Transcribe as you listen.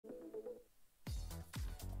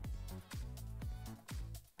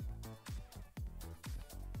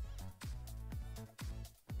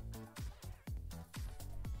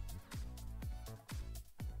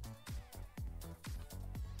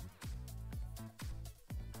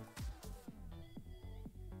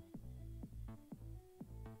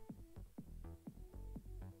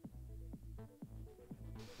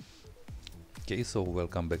Okay, so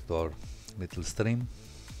welcome back to our little stream.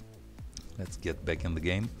 Let's get back in the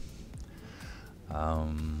game.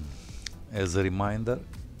 As a reminder,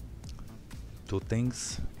 two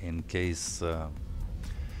things in case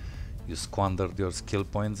you squandered your skill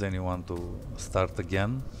points and you want to start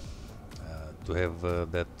again, to have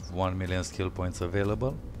that 1 million skill points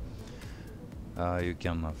available. You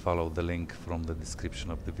can follow the link from the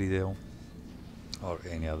description of the video or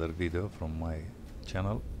any other video from my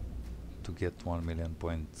channel to get 1 million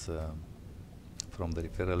points from the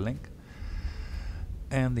referral link.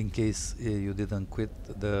 And in case you didn't quit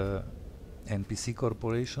the NPC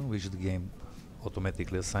corporation, which the game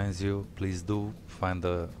automatically assigns you, please do find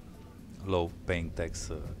a low paying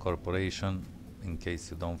tax corporation. In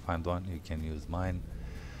case you don't find one, you can use mine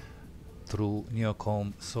through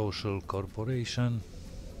Neocom Social Corporation.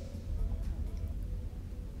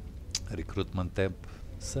 Recruitment tab,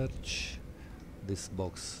 search this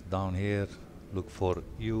box down here, look for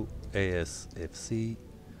UASFC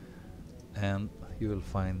and you will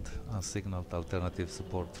find Unsignaled Alternative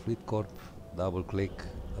Support Fleet Corp. Double click,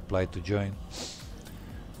 apply to join.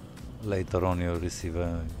 Later on you'll receive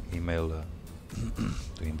an email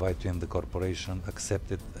to invite you in the corporation,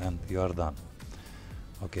 accept it, and you are done.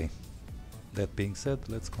 Okay, that being said,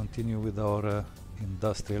 let's continue with our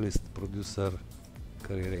Industrialist producer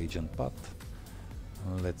career agent path.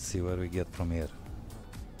 Let's see where we get from here.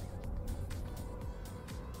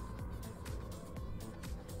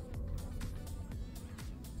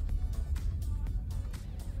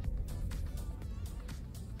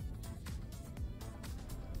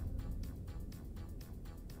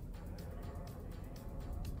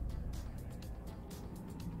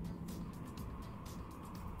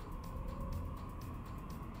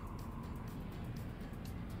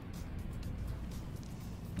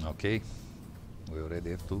 Okay, we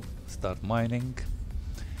already have to start mining.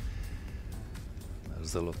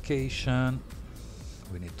 There's a location.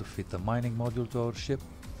 We need to fit a mining module to our ship,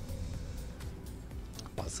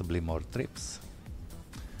 possibly more trips,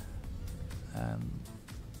 and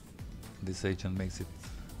this agent makes it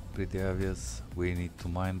pretty obvious. We need to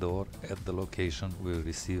mine the ore at the location we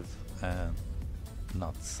receive and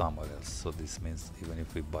not somewhere else. So this means even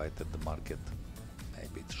if we buy it at the market,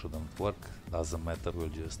 maybe it shouldn't work. Doesn't matter, we'll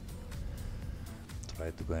just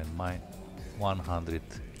try to go and mine 100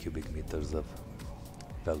 cubic meters of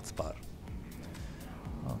feldspar.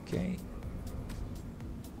 Okay,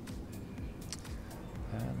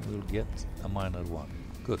 and we'll get a minor one.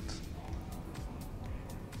 Good.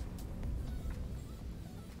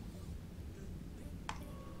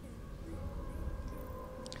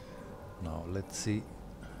 Now let's see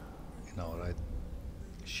in our right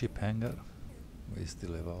ship hangar. We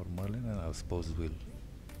still have our Merlin, and I suppose we'll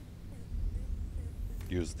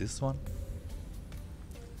use this one.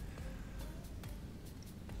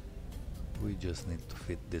 We just need to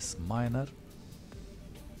fit this miner.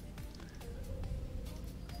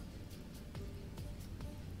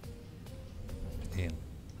 In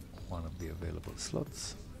one of the available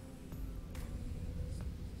slots.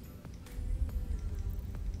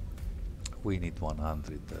 We need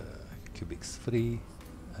 100 cubics free.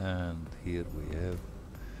 And here we have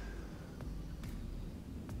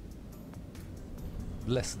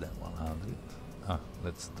less than 100.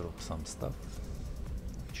 Let's drop some stuff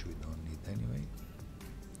which we don't need anyway.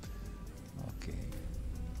 Okay,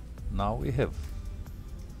 now we have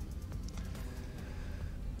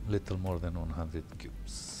little more than 100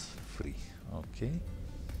 cubes free. Okay,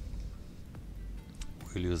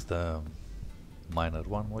 we'll use the miner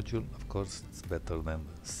 1 module. Of course, it's better than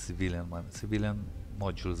the civilian one. Civilian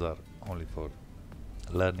modules are only for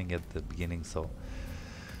learning at the beginning, so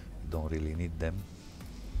you don't really need them.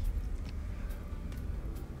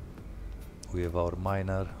 We have our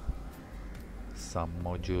miner, some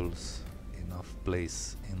modules, enough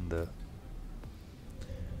place in the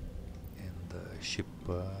ship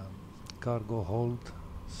cargo hold,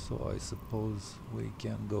 so I suppose we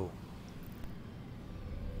can go.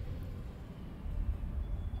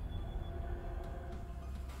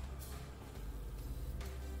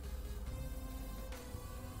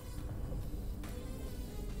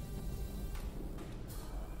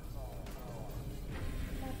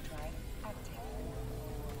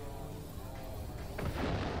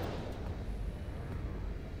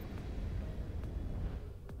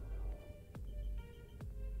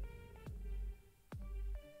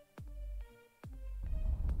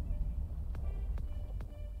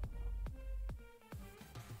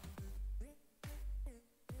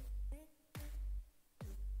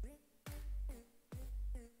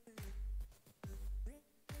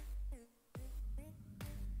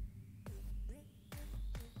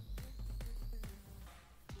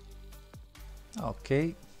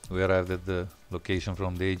 Okay, we arrived at the location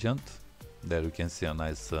from the agent. There you can see a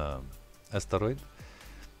nice asteroid.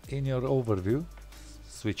 In your overview,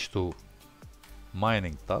 switch to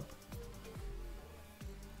mining tab,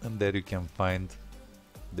 and there you can find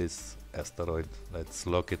this asteroid. Let's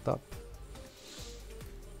look it up.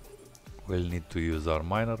 We'll need to use our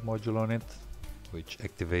miner module on it, which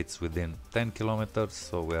activates within 10 kilometers,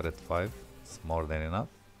 so we're at 5. It's more than enough.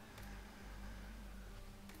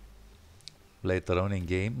 Later on in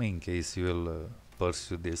game, in case you will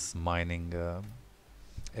pursue this mining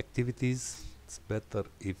activities, it's better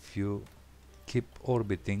if you keep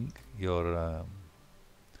orbiting your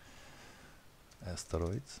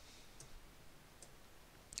asteroids.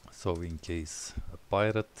 So in case a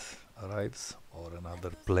pirate arrives or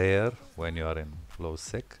another player when you are in low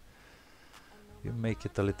sec, you make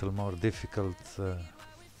it a little more difficult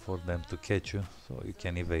for them to catch you, so you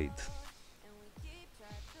can evade.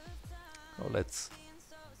 So let's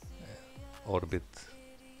orbit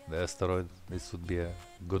the asteroid. This would be a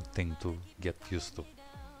good thing to get used to.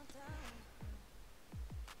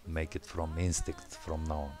 Make it from instinct from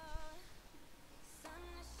now on.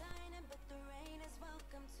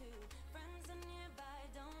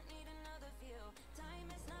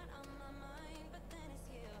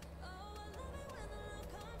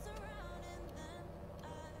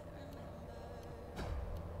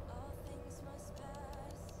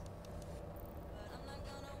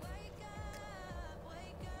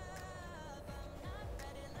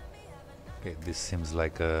 Okay, this seems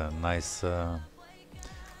like a nice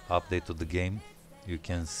update to the game. You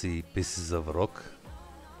can see pieces of rock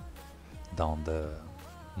down the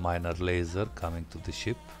miner laser coming to the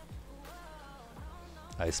ship.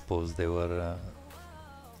 I suppose they were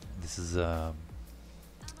this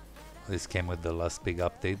came with the last big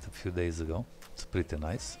update a few days ago. It's pretty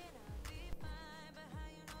nice.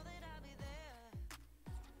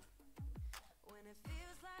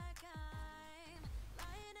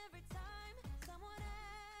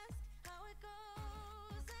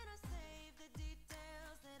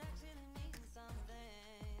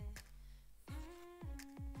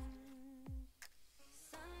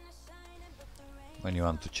 When you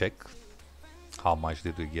want to check how much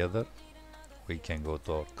did we gather, we can go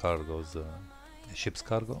to our cargo's ship's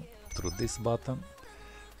cargo through this button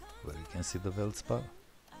where you can see the Veldspar,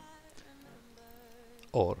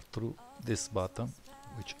 or through this button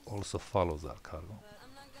which also follows our cargo.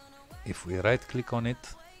 If we right click on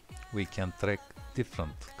it, we can track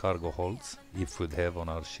different cargo holds if we'd have on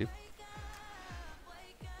our ship.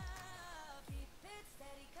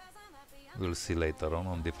 We'll see later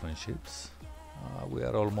on different ships. We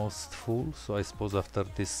are almost full, so I suppose after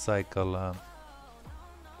this cycle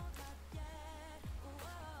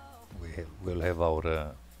we'll have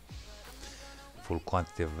our full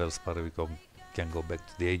quantity of Veldspar. We can go back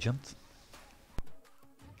to the agent.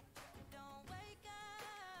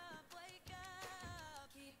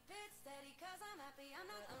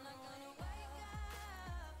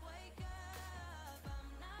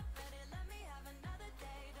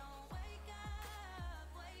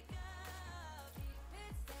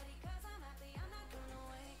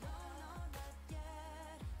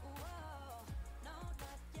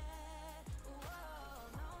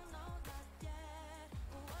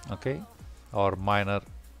 Okay, our miner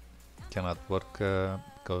cannot work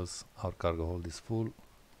because our cargo hold is full,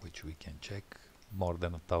 which we can check. More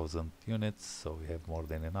than 1,000 units, so we have more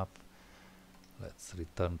than enough. Let's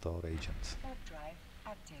return to our agent. Warp drive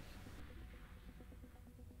active.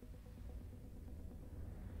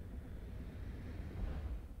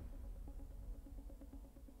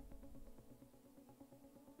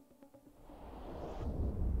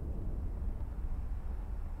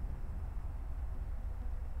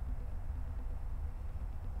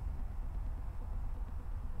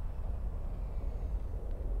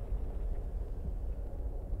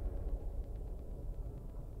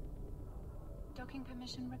 Docking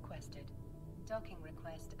permission requested. Docking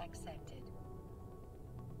request accepted.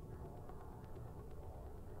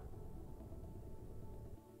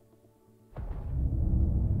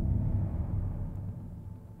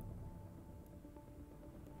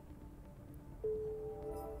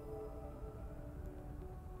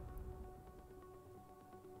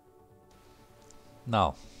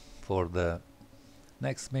 Now, for the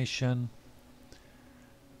next mission,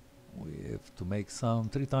 we have to make some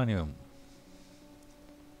tritanium,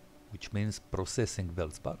 which means processing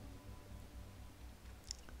Veldspar.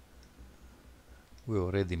 We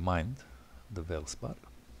already mined the Veldspar.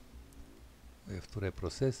 We have to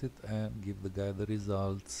reprocess it and give the guy the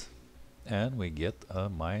results, and we get a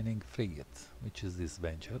mining frigate, which is this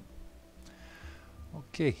venture.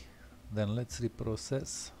 Okay, then let's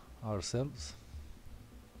reprocess ourselves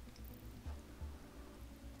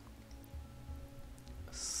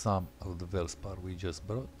some of the Velspar we just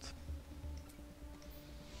brought.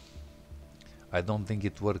 I don't think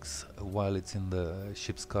it works while it's in the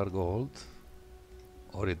ship's cargo hold,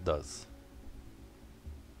 or it does.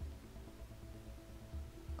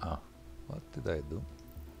 Ah, what did I do?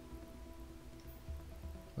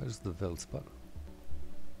 Where's the Velspar?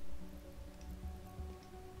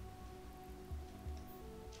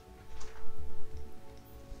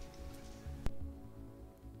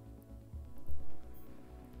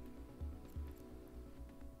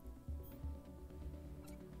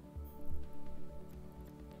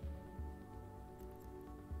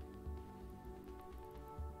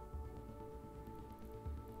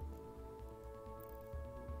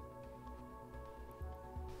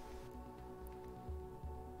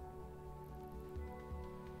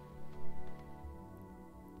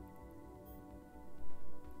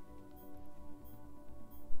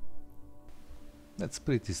 That's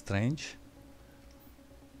pretty strange.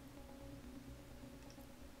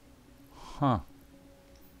 Huh.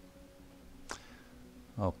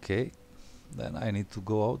 Okay. Then I need to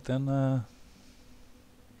go out and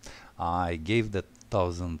I gave that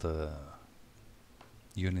 1,000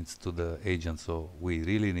 units to the agent, so we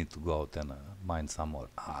really need to go out and mine some more.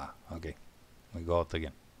 Ah, okay. We go out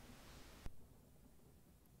again.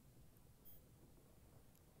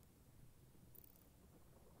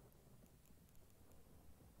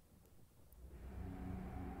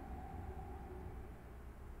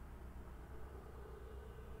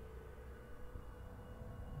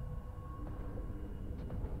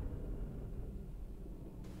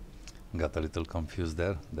 Got a little confused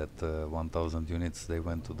there that 1,000 units they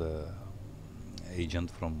went to the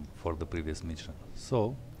agent for the previous mission.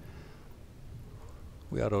 So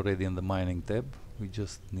we are already in the mining tab. We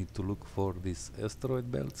just need to look for these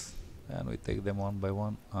asteroid belts and we take them one by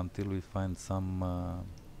one until we find some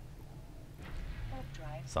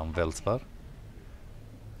Velspar.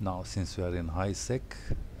 Now since we are in high sec,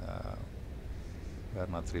 we are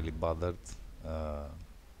not really bothered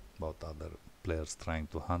about other players trying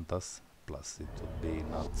to hunt us, plus it would be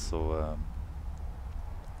not so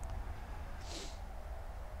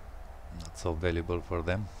valuable for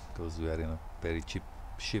them because we are in a very cheap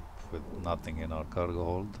ship with nothing in our cargo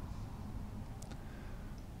hold.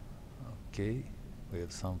 Okay, we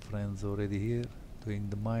have some friends already here doing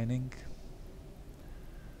the mining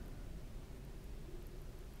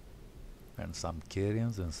and some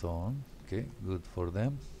carrions and so on. Okay, good for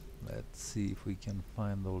them. Let's see if we can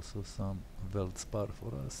find also some Velspar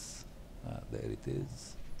for us. Ah, there it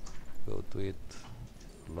is. Go to it,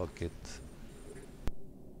 lock it.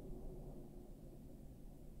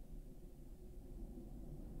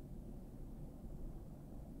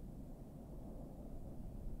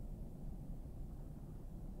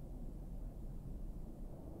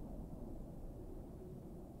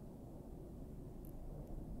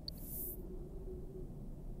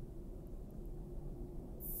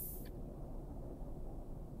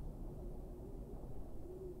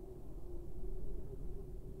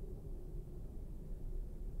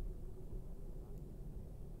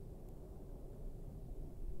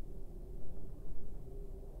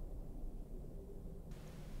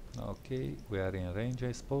 Okay, we are in range,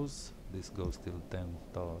 I suppose. This goes till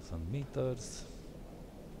 10,000 meters.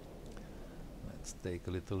 Let's take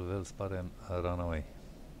a little Velspar and run away.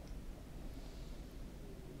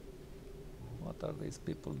 What are these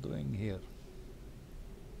people doing here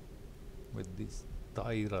with these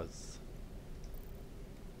Tyras?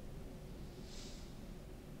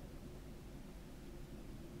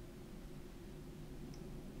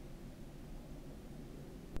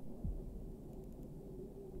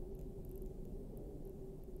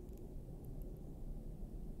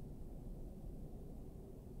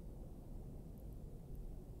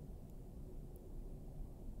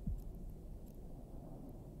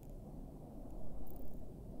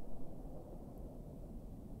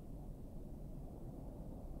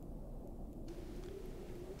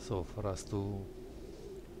 So for us to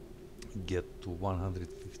get to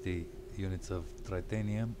 150 units of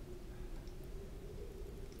titanium,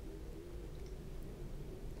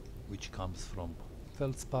 which comes from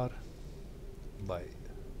Feldspar, by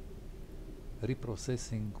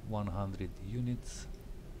reprocessing 100 units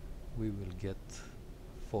we will get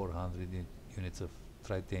 400 units of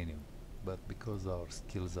titanium, but because our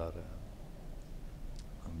skills are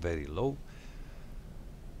very low,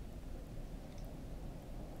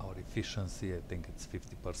 our efficiency, I think it's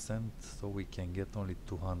 50%, so we can get only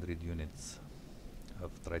 200 units of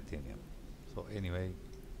titanium. So anyway,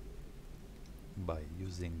 by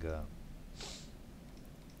using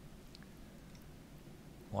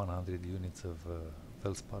 100 units of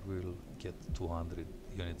feldspar, we will get 200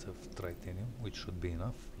 units of tritanium, which should be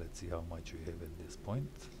enough. Let's see how much we have at this point.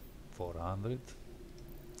 400.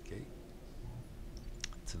 Okay,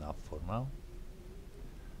 it's enough for now.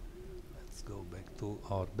 Let's go back to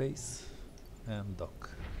our base and dock.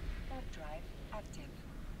 Warp drive active.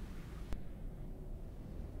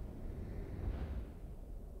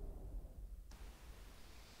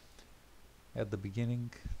 At the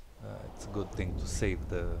beginning, it's a good thing to save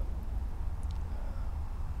the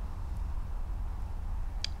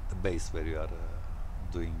base where you are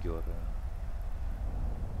doing your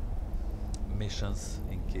missions,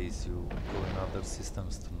 in case you go in other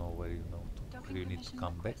systems, to know where you where you need to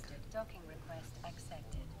come back. Docking request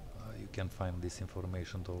accepted. You can find this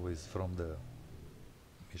information always from the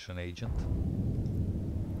mission agent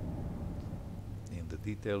in the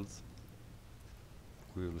details.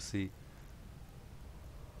 We will see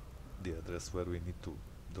the address where we need to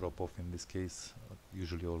drop off in this case,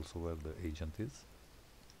 usually also where the agent is,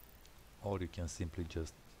 or you can simply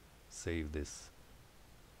just save this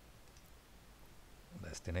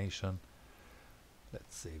destination.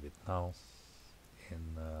 Let's save it now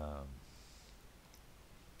in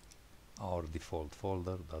our default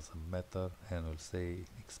folder, doesn't matter, and we'll say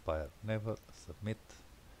expire never, submit,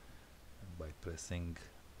 and by pressing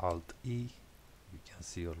Alt E you can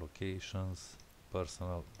see your locations,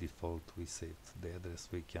 personal, default. We saved the address,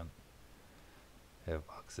 we can have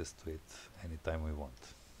access to it anytime we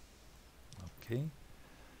want. Okay,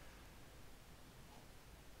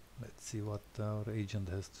 let's see what our agent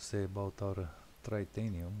has to say about our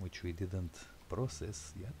tritanium, which we didn't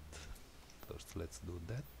process yet. First let's do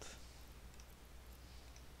that.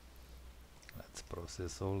 Let's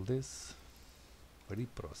process all this,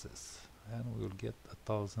 reprocess, and we will get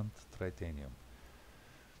 1000 tritanium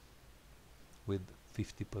with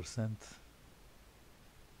 50%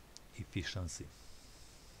 efficiency.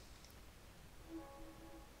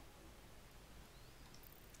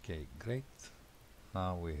 Okay, great.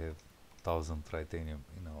 Now we have 1000 tritanium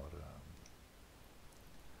in our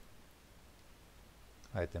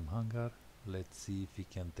item hangar. Let's see if we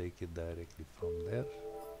can take it directly from there.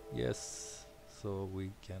 Yes, so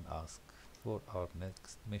we can ask for our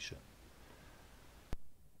next mission.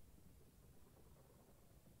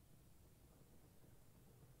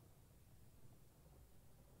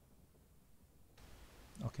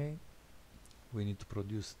 Okay, we need to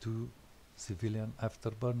produce 2 civilian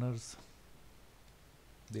afterburners.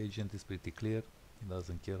 The agent is pretty clear, he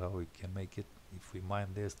doesn't care how we can make it, if we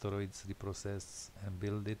mine the asteroids, reprocess and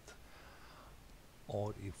build it,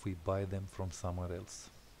 or if we buy them from somewhere else.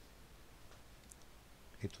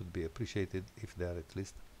 It would be appreciated if they are at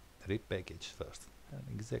least repackaged first, and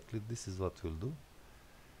exactly this is what we'll do.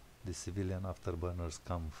 The civilian afterburners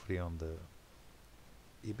come free on the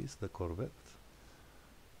Ibis, the Corvette,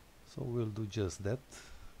 so we'll do just that.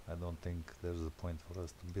 I don't think there's a point for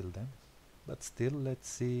us to build them, but still, let's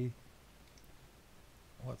see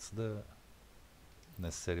what's the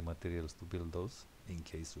necessary materials to build those, in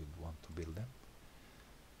case we want to build them.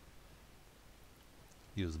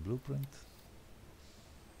 Use blueprint.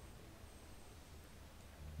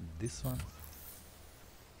 This one,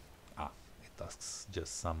 it asks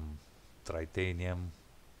just some tritanium,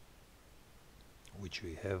 which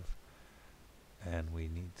we have, and we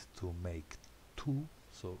need to make 2,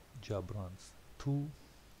 so job runs 2,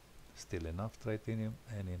 still enough tritanium,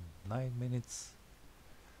 and in 9 minutes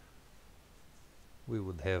we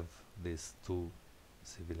would have these 2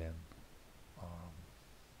 civilian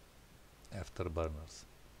afterburners.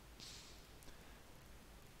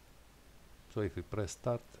 So if we press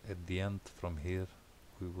start, at the end from here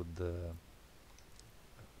we would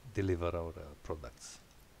deliver our products.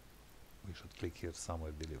 We should click here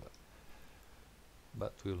somewhere, deliver,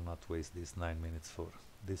 but we will not waste these 9 minutes for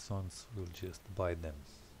these ones. We'll just buy them.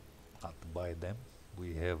 Not buy them,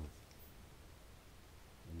 we have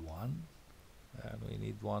 1 and we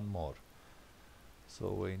need 1 more,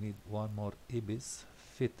 so we need 1 more Ibis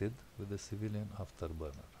fitted with a civilian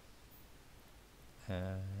afterburner.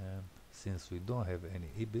 And since we don't have any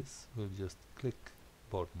Ibis, we'll just click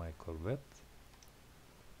board my Corvette.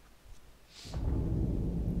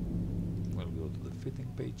 We'll go to the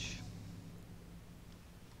fitting page,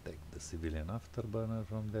 take the civilian afterburner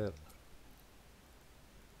from there.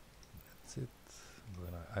 That's it. Go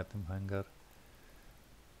in our item hangar.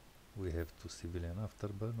 We have 2 civilian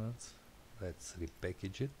afterburners. Let's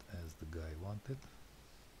repackage it as the guy wanted.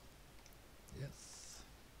 Yes,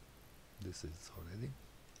 this is already.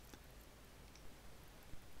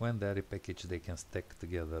 When they are repackaged, they can stack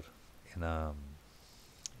together in our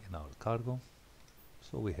cargo.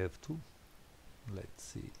 So we have 2. Let's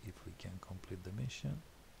see if we can complete the mission.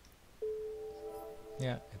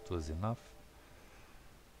 Yeah, it was enough.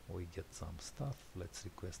 We get some stuff. Let's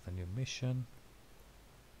request a new mission.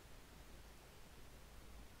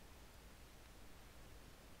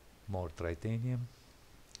 More titanium.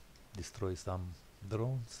 Destroy some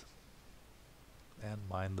drones and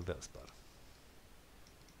mine the Velspar.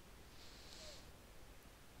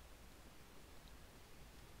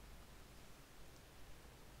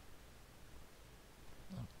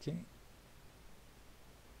 Okay.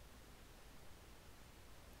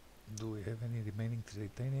 Do we have any remaining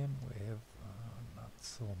titanium? We have not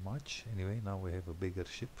so much. Anyway, now we have a bigger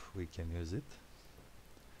ship. We can use it.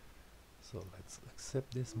 So let's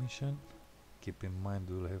accept this mission. Keep in mind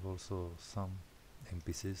we'll have also some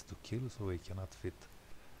NPCs to kill, so we cannot fit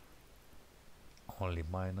only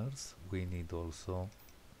miners. We need also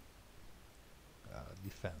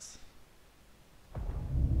defense.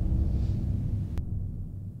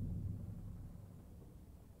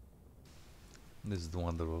 This is the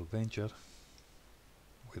wonderful venture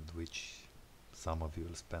with which some of you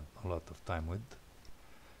will spend a lot of time with.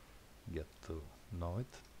 Get to know it.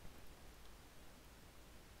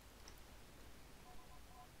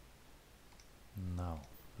 Now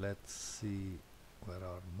let's see where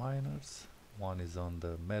are miners. One is on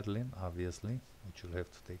the Merlin, obviously, which you'll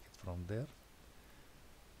have to take it from there.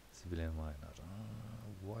 Civilian miner.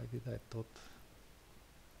 Why did I thought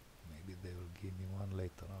maybe they will give me one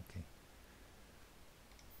later? Okay.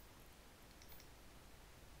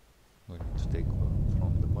 We need to take one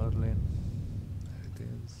from the Merlin. There it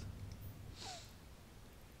is.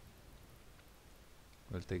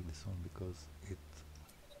 We'll take this one because it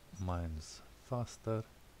mines faster.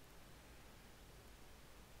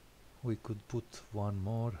 We could put one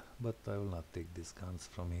more, but I will not take these guns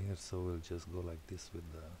from here, so we'll just go like this with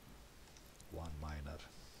the one miner.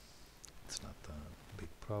 It's not a big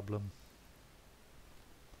problem.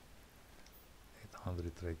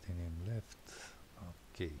 800 titanium left.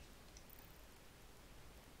 Okay.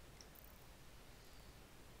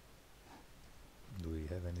 Do we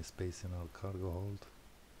have any space in our cargo hold?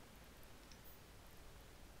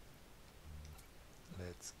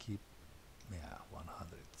 Let's keep, yeah,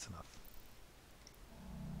 100, it's enough.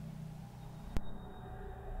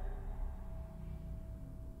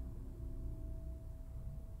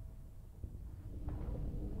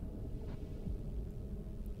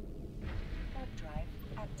 Warp drive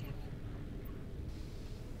active.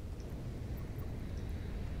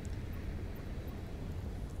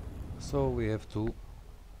 So we have to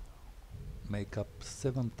make up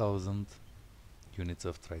 7,000 units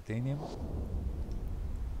of titanium.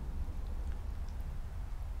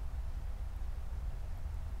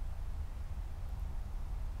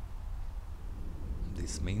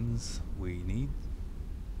 This means we need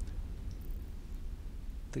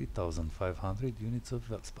 3,500 units of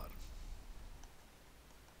Velspar.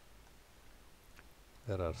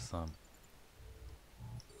 There are some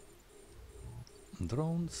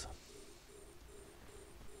drones.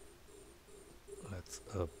 Let's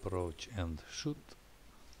approach and shoot.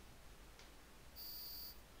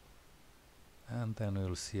 And then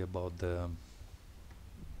we'll see about the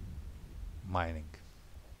mining.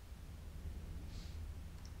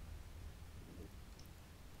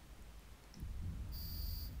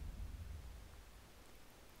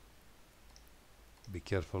 Be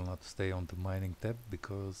careful not to stay on the mining tab,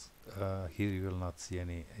 because here you will not see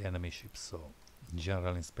any enemy ships. So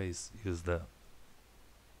general in space, use the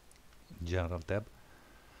general tab.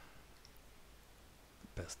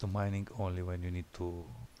 Pass to mining only when you need to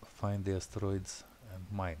find the asteroids and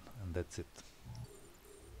mine, and that's it.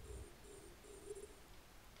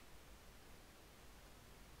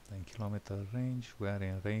 Kilometer range, we are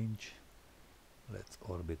in range. Let's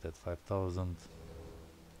orbit at 5,000.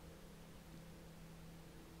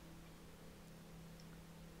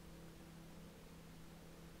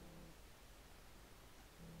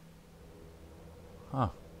 Ah,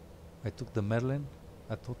 I took the Merlin.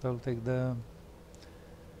 I thought I'll take the...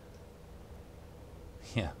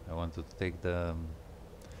 Yeah, I wanted to take the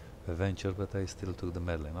Venture, but I still took the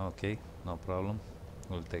Merlin. Okay, no problem.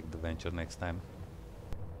 We'll take the Venture next time.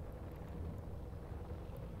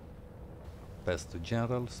 Pass to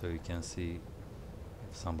General, so you can see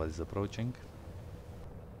if somebody's approaching.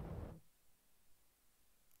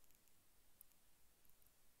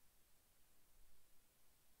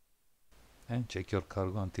 And check your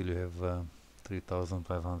cargo until you have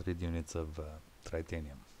 3,500 units of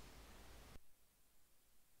titanium.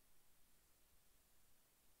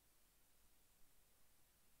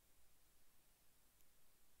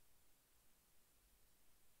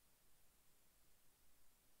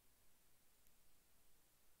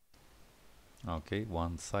 Okay,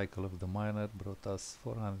 one cycle of the miner brought us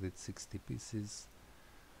 460 pieces.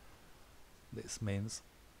 This means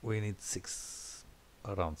we need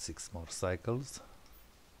around 6 more cycles,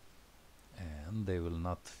 and they will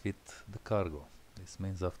not fit the cargo. This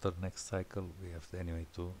means after next cycle we have anyway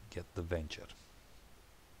to get the venture.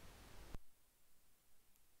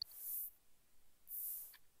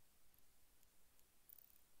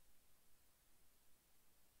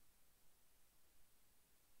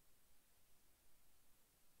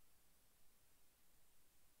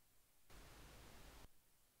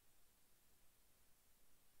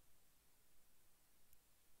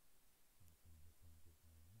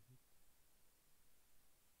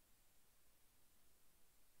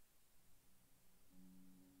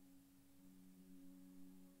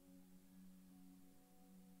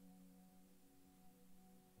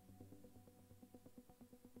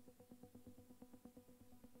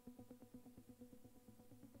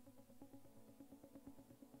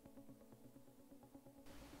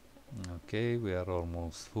 Okay, we are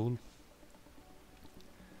almost full,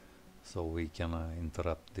 so we can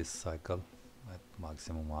interrupt this cycle at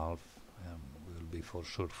maximum half, and we will be for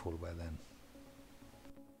sure full by then.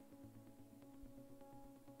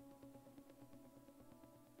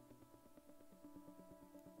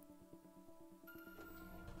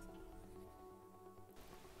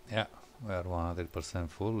 Yeah, we are 100%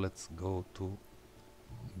 full. Let's go to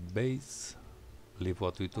base, leave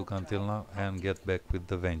what we took until now, and get back with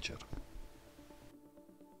the venture.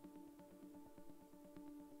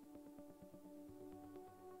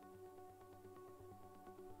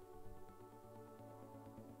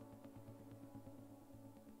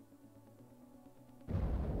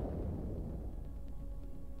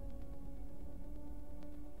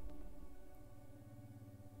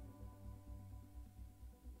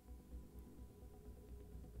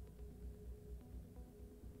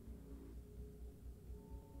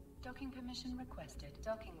 Docking permission requested.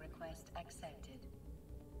 Docking request accepted.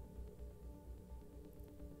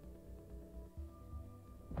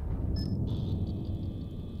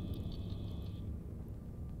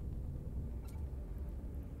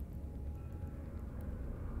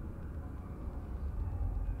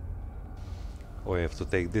 We have to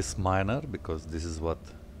take this miner because this is what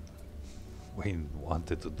we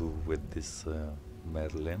wanted to do with this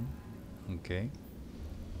Merlin. Okay,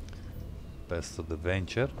 pass to the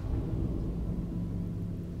venture.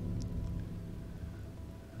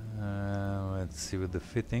 Let's see with the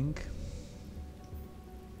fitting.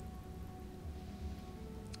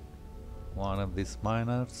 One of these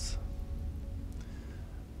miners,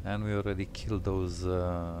 and we already killed those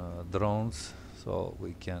drones, so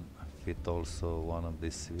we can fit also one of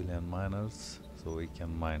these civilian miners, so we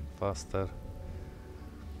can mine faster.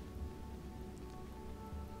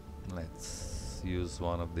 Let's use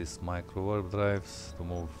one of these micro warp drives to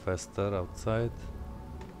move faster outside.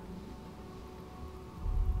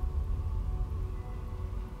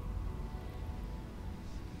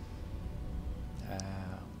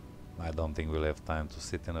 I don't think we'll have time to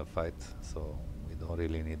sit in a fight, so we don't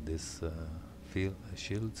really need this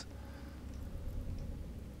shields.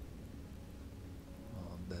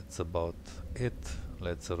 That's about it.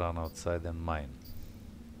 Let's run outside and mine.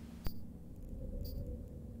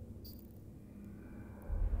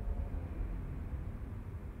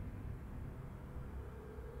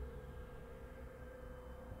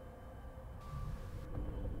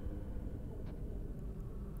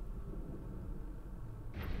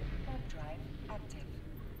 Warp drive active.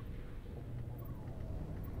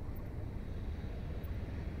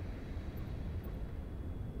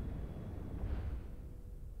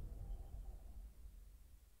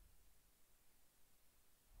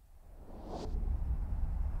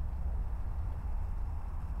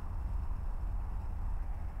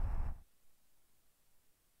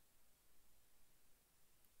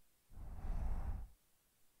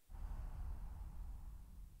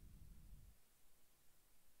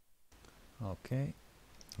 Okay,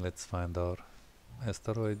 let's find our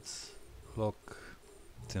asteroids lock.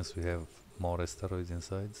 Since we have more asteroids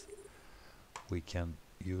inside, we can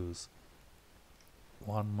use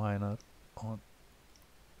one miner on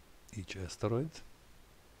each asteroid.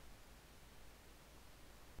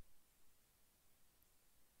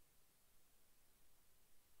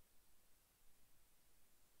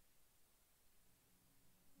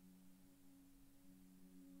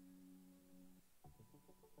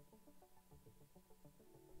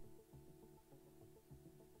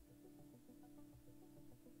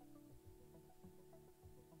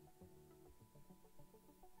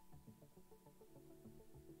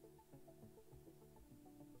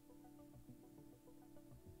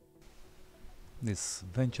 This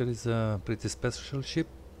venture is a pretty special ship.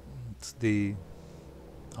 It's the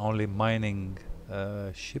only mining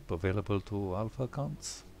ship available to alpha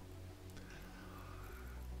accounts.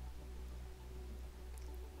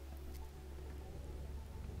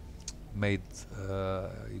 Made,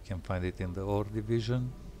 you can find it in the ore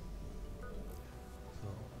division. So,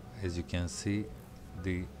 as you can see,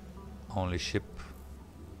 the only ship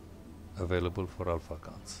available for alpha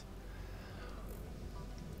accounts.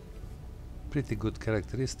 Pretty good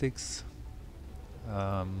characteristics.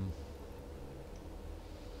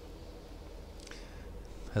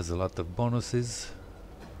 Has a lot of bonuses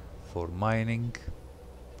for mining,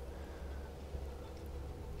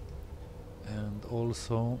 and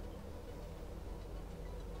also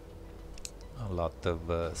a lot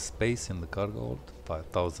of space in the cargo hold,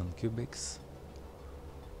 5,000 cubics.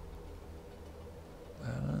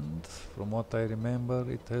 And from what I remember,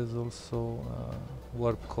 it has also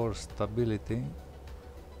warp core stability,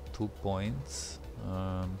 2 points.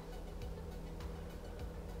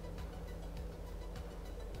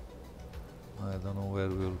 I don't know where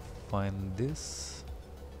we'll find this.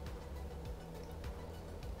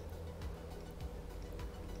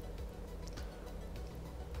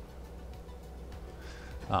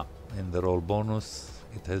 In the roll bonus,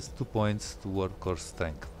 it has 2 points to warp core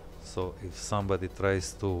strength. So if somebody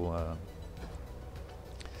tries to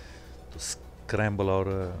scramble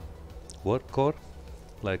our warp core,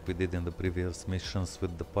 like we did in the previous missions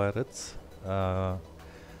with the pirates,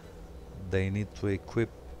 they need to equip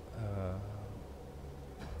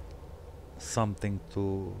something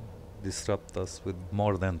to disrupt us with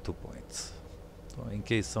more than 2 points. So in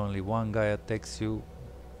case only one guy attacks you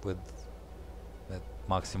with that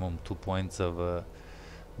maximum 2 points of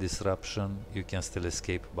disruption, you can still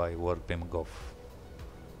escape by warping off.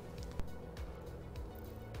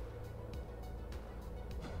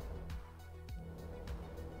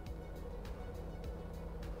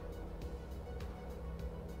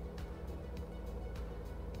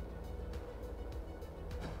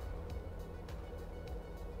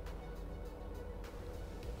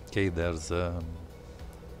 Okay, there's a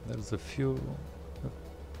few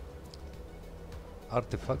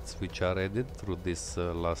artifacts which are added through this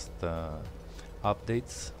last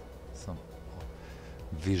updates. Some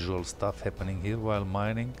visual stuff happening here while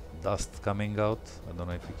mining, dust coming out, I don't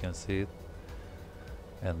know if you can see it,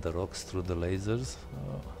 and the rocks through the lasers.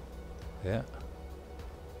 Yeah,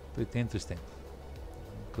 pretty interesting.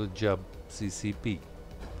 Good job, CCP.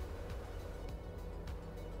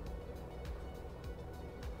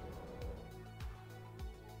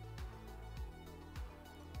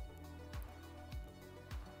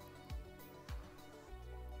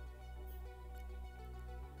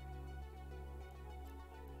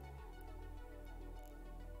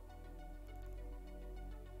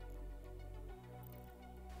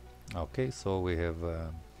 Okay, so we have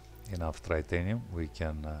enough titanium. We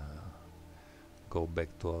can go back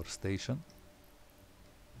to our station.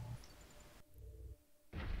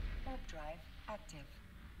 Warp drive active.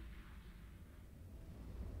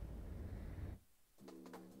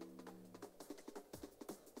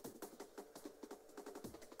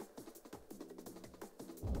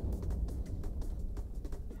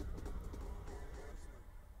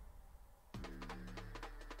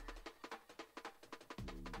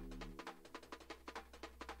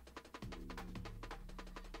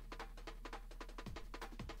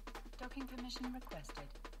 Docking permission requested.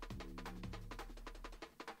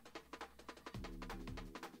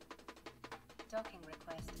 Docking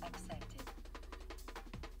request accepted.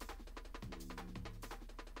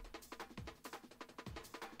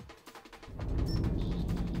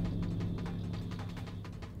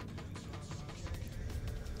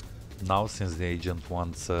 Now, since the agent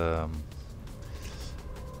wants us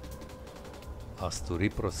to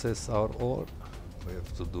reprocess our ore, we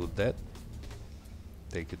have to do that.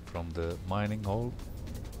 Take it from the mining hold.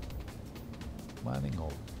 Mining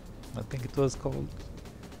hold. I think it was called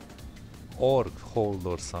ore hold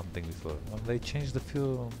or something before. Well, they changed a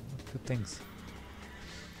few things.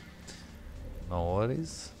 No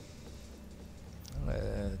worries.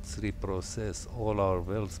 Let's reprocess all our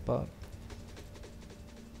Velspar.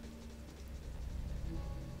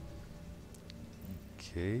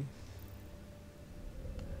 Okay.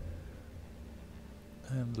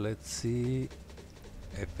 And let's see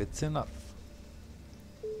if it's enough.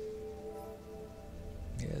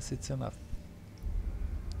 Yes, it's enough.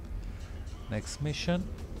 Next mission.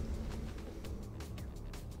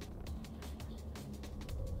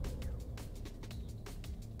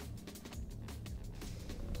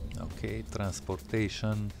 Okay,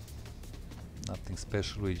 transportation. Nothing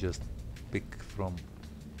special, we just pick from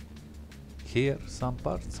here some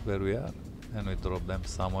parts where we are, and we drop them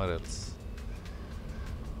somewhere else.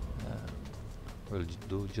 We'll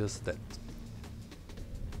do just that.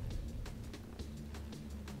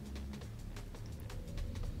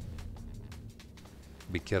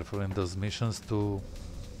 Be careful in those missions to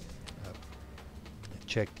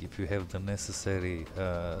check if you have the necessary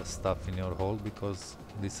stuff in your hold, because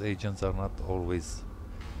these agents are not always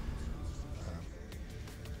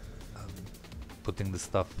putting the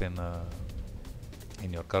stuff in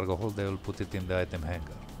your cargo hold. They will put it in the item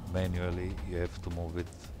hangar. Manually you have to move it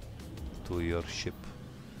to your ship.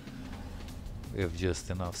 We have just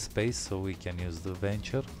enough space so we can use the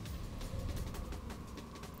Venture.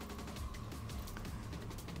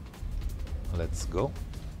 Let's go.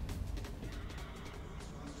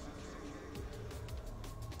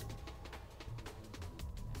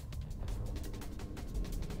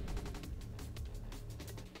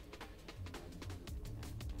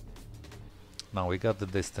 Now we got the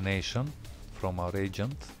destination from our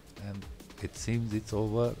agent, and it seems it's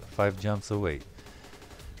over 5 jumps away.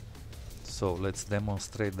 So let's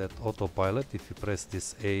demonstrate that autopilot. If you press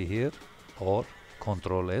this A here or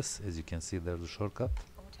Control S, as you can see there's a shortcut.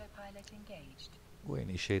 Autopilot engaged. We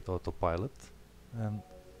initiate autopilot, and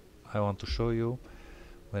I want to show you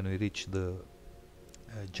when we reach the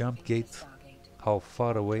jump gate how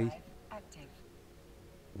far away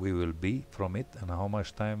we will be from it and how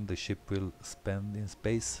much time the ship will spend in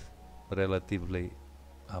space relatively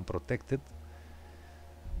unprotected,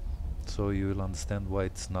 so you will understand why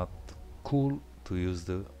it's not cool to use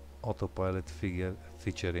the autopilot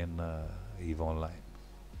feature in EVE Online.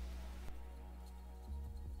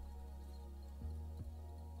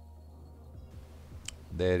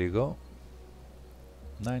 There you go,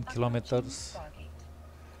 9 kilometers.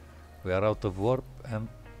 We are out of warp and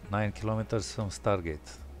 9 kilometers from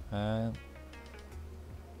Stargate. And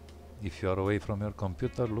if you are away from your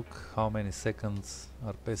computer, look how many seconds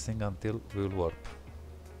are passing until we will warp.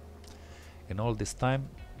 In all this time,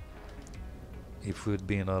 if we would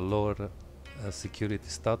be in a lower security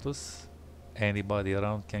status, anybody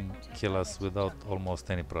around can kill us without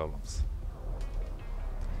almost any problems.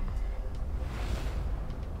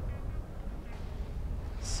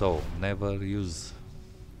 So never use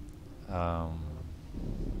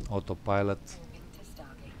autopilot.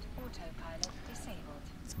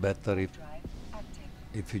 It's better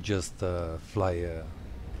if you just fly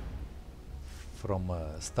from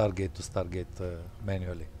Stargate to Stargate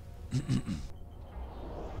manually.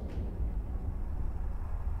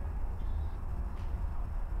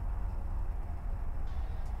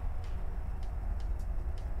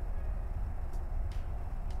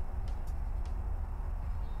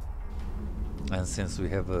 And since we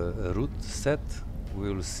have a route set,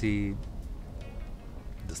 we will see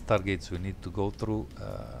the Stargates we need to go through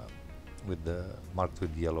marked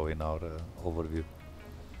with yellow in our overview.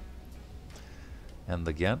 And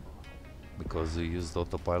again, because we used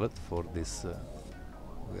autopilot for this,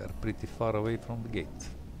 we are pretty far away from the gate.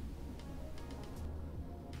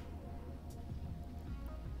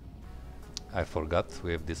 I forgot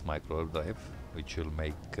we have this micro overdrive, which will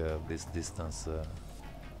make this distance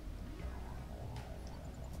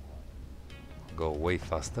go way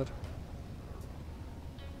faster.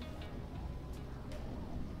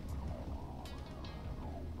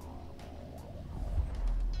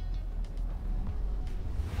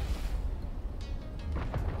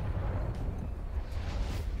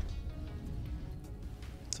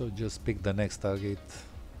 So just pick the next target,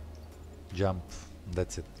 jump,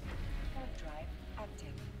 that's it. Drive active.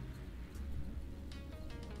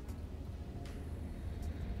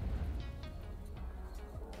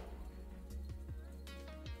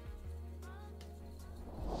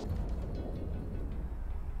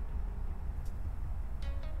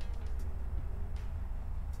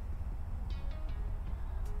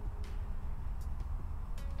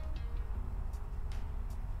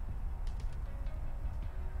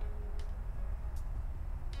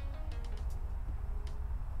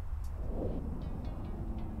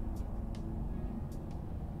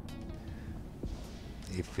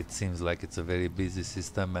 If it seems like it's a very busy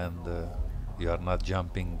system and you are not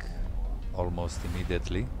jumping almost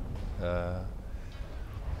immediately,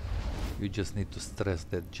 you just need to stress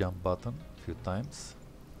that jump button a few times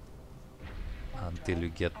until you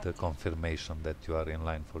get the confirmation that you are in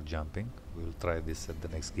line for jumping. We will try this at the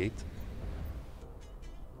next gate.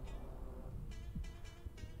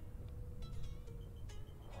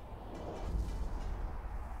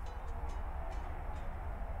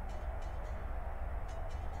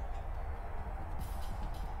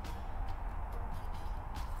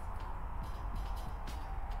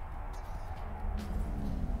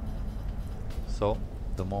 So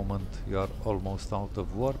the moment you are almost out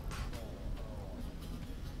of warp,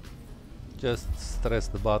 just stress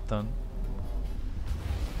the button.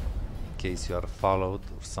 In case you are followed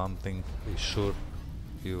or something, be sure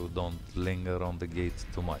you don't linger on the gate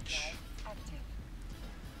too much.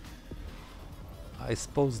 I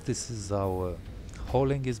suppose this is how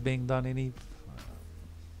hauling is being done in Eve.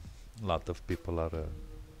 A lot of people are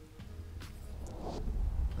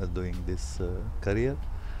doing this career,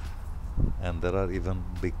 and there are even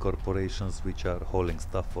big corporations which are hauling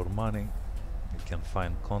stuff for money. You can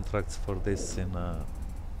find contracts for this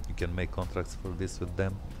you can make contracts for this with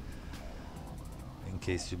them. In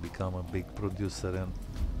case you become a big producer and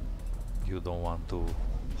you don't want to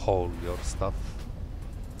haul your stuff,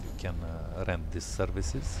 you can rent these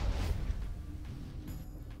services.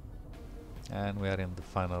 And we are in the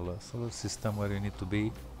final solar system where you need to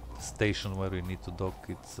be. The station where you need to dock,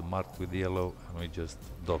 it's marked with yellow, and we just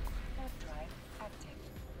dock.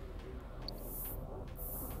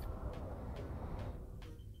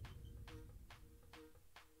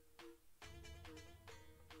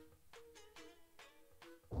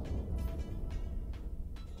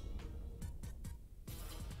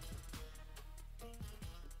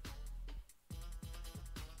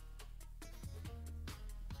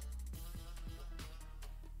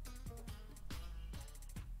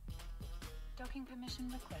 Docking permission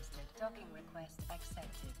requested. Docking request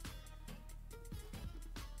accepted.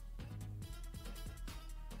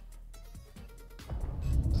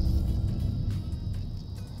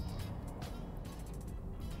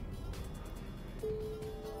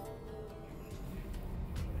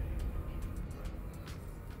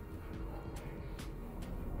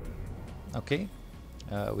 Okay,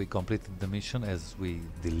 we completed the mission as we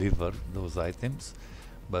delivered those items,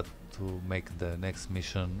 but to make the next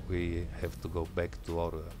mission we have to go back to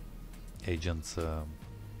our agent's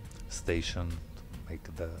station to make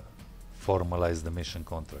formalize the mission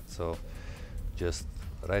contract. So just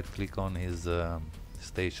right click on his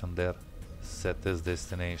station there, set as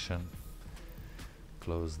destination,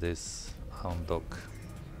 close this, undock,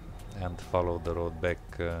 and follow the road back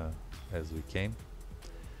as we came.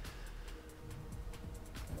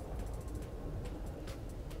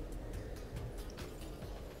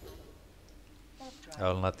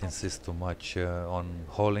 I'll not insist too much on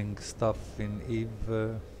hauling stuff in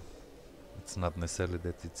Eve. It's not necessarily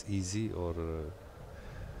that it's easy or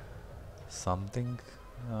something.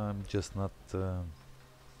 I'm just not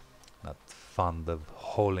fond of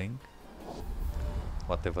hauling.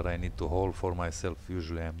 Whatever I need to haul for myself,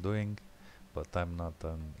 usually I'm doing, but I'm not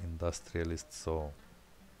an industrialist, so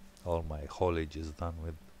all my haulage is done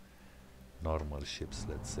with normal ships,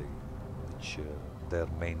 let's say, which their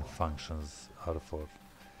main functions are for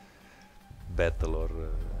battle or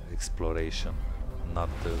exploration, not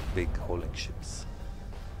big hauling ships.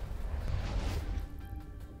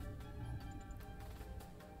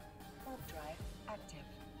 Warp drive active.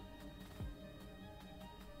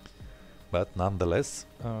 But nonetheless,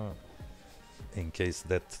 in case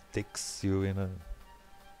that ticks you in a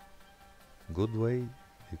good way,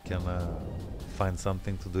 you can find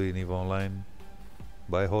something to do in EVE Online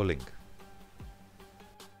by hauling.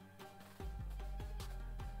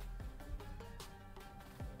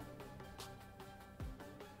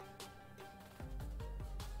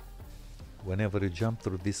 Whenever you jump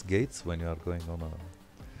through these gates, when you are going on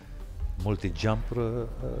a multi-jump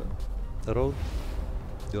road,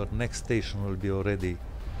 your next station will be already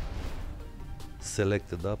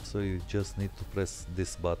selected up, so you just need to press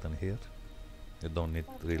this button here. You don't need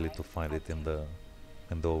really to find it in the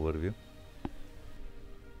overview.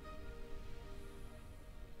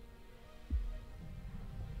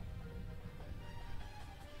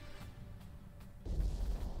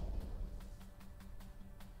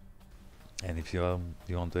 And if you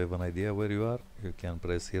want to have an idea where you are, you can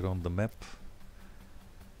press here on the map.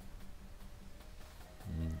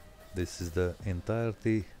 This is the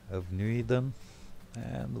entirety of New Eden,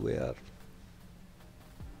 and we are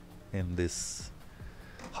in this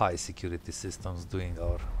high security systems doing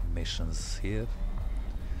our missions here.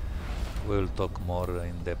 We'll talk more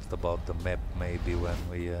in depth about the map maybe when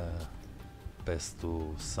we pass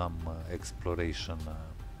to some exploration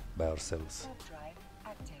by ourselves. Warp drive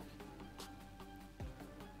active.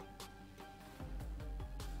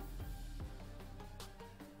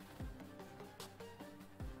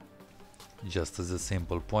 Just as a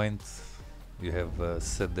simple point, you have a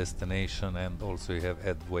set destination and also you have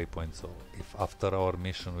add waypoint. So if after our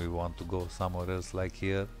mission we want to go somewhere else, like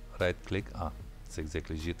here, right click, it's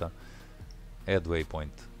exactly Jita, add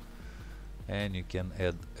waypoint, and you can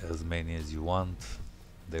add as many as you want.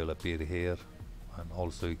 They'll appear here and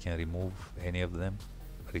also you can remove any of them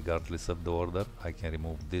regardless of the order. I can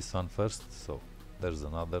remove this one first, so there's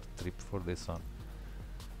another trip for this one,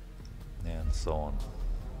 and so on.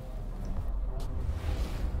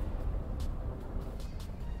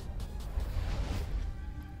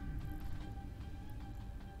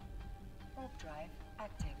 Warp drive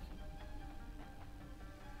active.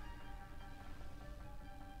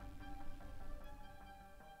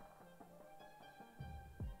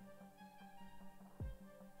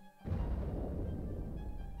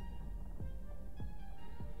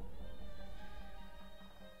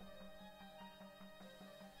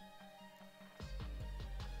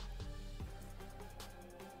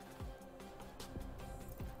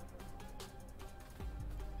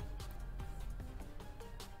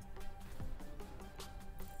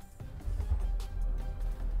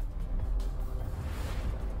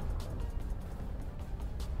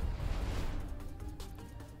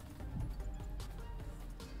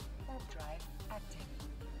 Warp drive active.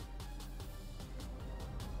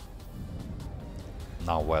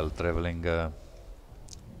 Now while traveling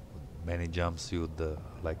many jumps, you'd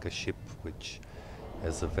like a ship which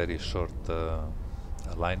has a very short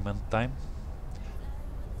alignment time,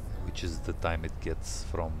 which is the time it gets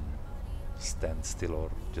from standstill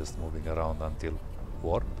or just moving around until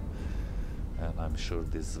warp. And I'm sure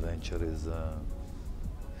this venture is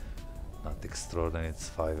not extraordinary, it's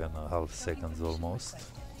 5.5 seconds almost.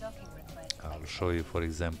 Docking request I'll show you, for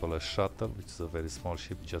example, a shuttle, which is a very small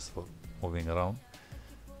ship just for moving around.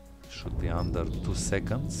 Should be under 2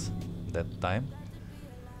 seconds that time.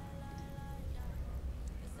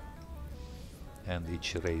 And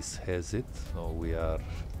each race has it. So we are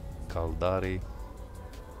Caldari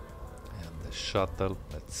and the shuttle.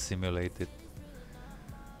 Let's simulate it.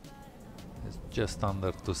 It's just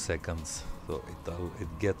under 2 seconds. So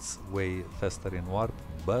it gets way faster in warp,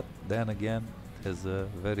 but then again it has a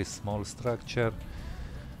very small structure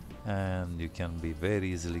and you can be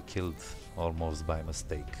very easily killed almost by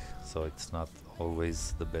mistake. So it's not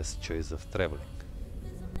always the best choice of traveling.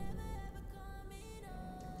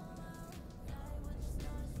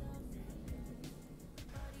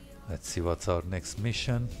 Let's see what's our next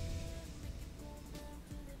mission.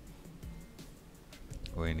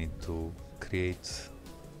 We need to create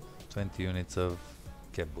 20 units of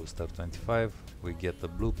Cap Booster 25. We get the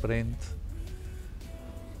blueprint.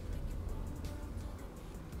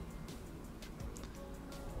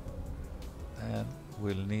 And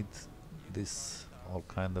we'll need this all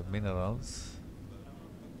kind of minerals.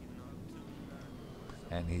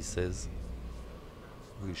 And he says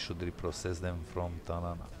we should reprocess them from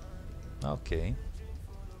Tanana. Okay,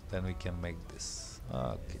 then we can make this.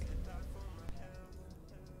 Okay.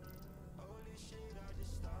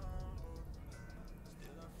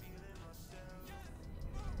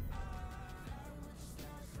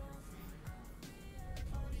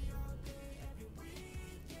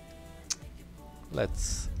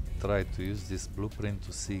 Let's try to use this blueprint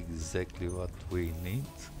to see exactly what we need.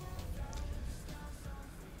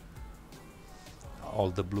 All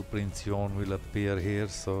the blueprints you own will appear here,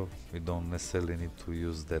 so we don't necessarily need to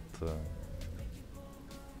use that.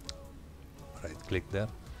 Right click there.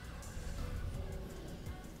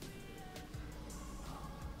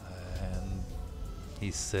 And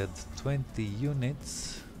he said 20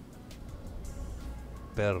 units.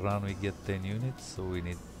 Per run we get 10 units, so we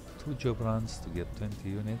need 2 job runs to get 20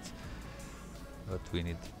 units, but we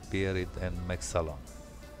need Pierit and Mexalon.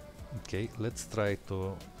 Okay, let's try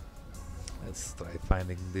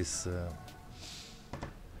finding these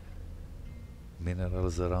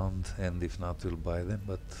minerals around, and if not we'll buy them,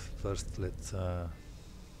 but first let's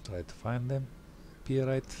try to find them.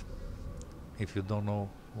 Pierite, if you don't know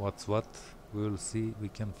what's what, we will see. We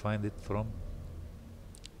can find it from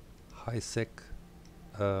high sec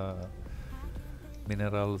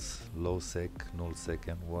minerals, low sec, null sec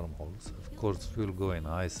and wormholes. Of course we'll go in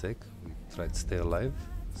high sec, we try to stay alive,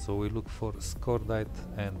 so we look for Scordite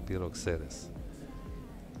and Pyroxeres.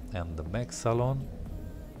 And the Mexalon,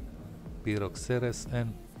 Pyroxeres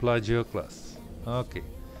and Plagioclase. Okay,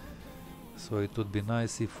 so it would be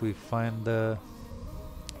nice if we find the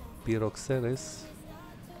Pyroxeres,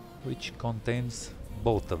 which contains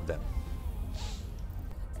both of them.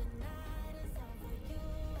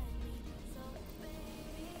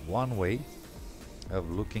 One way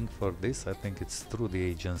of looking for this, I think it's through the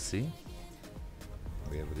agency.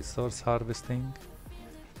 We have resource harvesting,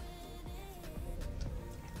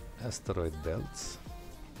 asteroid belts.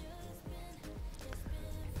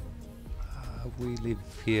 We live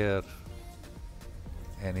here,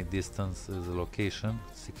 any distance is a location.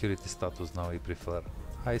 Security status now we prefer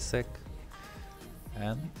high sec,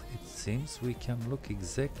 and it seems we can look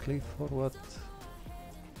exactly for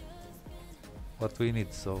what we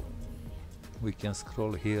need. So we can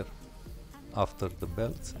scroll here after the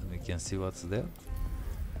belts and we can see what's there,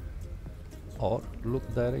 or look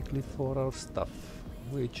directly for our stuff,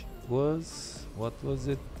 which was, what was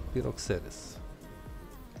it? Pyroxeres.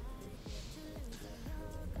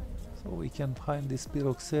 So we can find this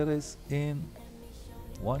Pyroxeres in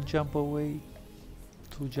one jump away,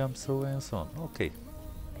 two jumps away, and so on. Okay,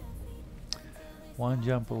 one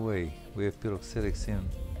jump away we have Pyroxeres in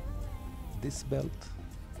this belt,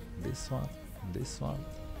 this one, this one,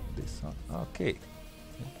 this one. Okay,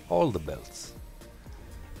 all the belts.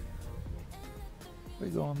 We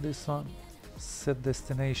go on this one, set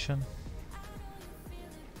destination.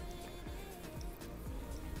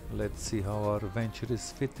 Let's see how our venture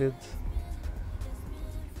is fitted.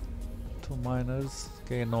 2 miners,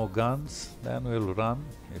 okay, no guns, then we'll run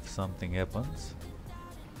if something happens.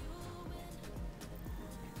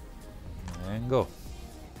 And go.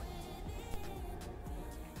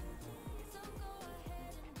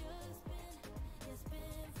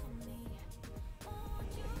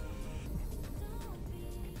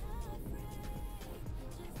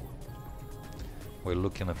 We'll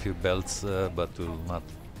look in a few belts, but we'll not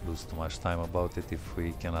lose too much time about it. If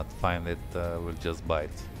we cannot find it, we'll just buy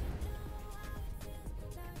it.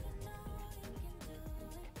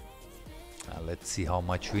 Let's see how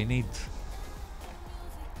much we need.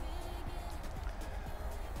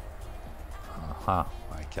 Aha,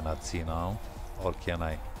 I cannot see now, or can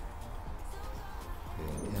I?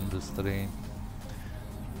 Okay, industry.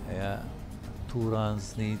 Yeah, 2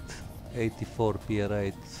 runs need 84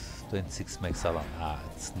 pyrite, 26 mexalon.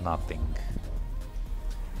 It's nothing.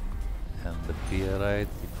 And the pyrite,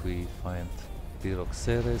 if we find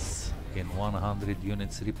Pyroxeres in 100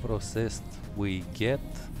 units reprocessed, we get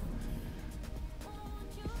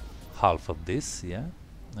half of this, yeah,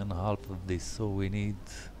 and half of this. So we need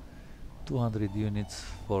 200 units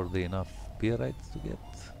for the enough pyrite to get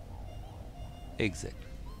exactly.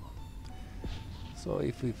 So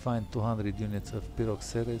if we find 200 units of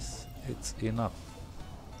Pyroxeres, it's enough.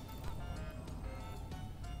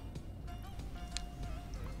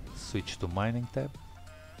 Switch to mining tab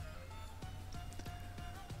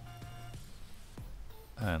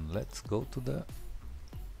and let's go to the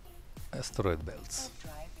asteroid belts.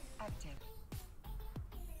 Drive active.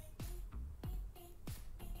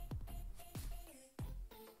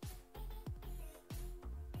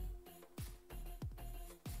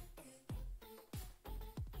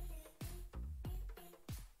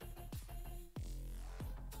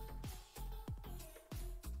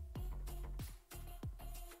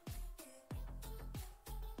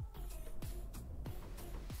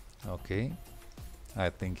 Okay, I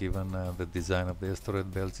think even the design of the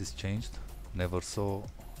asteroid belts is changed. Never saw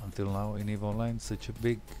until now in EVE Online such a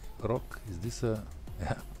big rock. Is this a...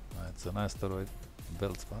 yeah, it's an asteroid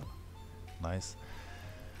belt spot. Nice.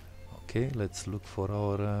 Okay, let's look for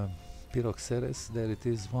our Pyroxeres. There it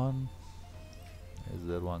is, one. Is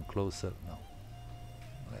there one closer? No.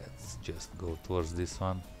 Let's just go towards this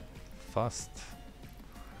one fast.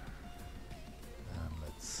 And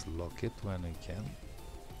let's lock it when we can.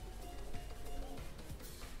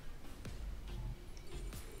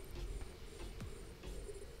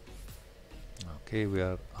 Okay, we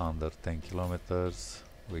are under 10 kilometers.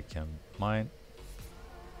 We can mine.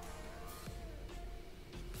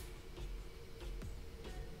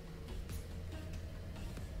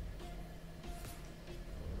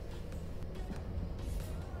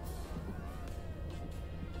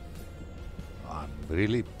 I'm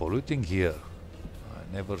really polluting here. I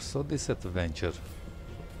never saw this at Venture.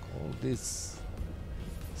 All this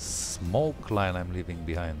smoke line I'm leaving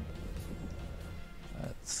behind.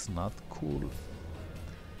 That's not cool.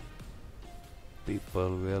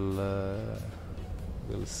 People will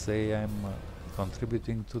say I'm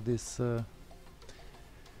contributing to this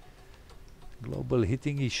global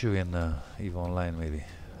heating issue in EVE Online, maybe.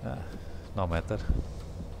 No matter.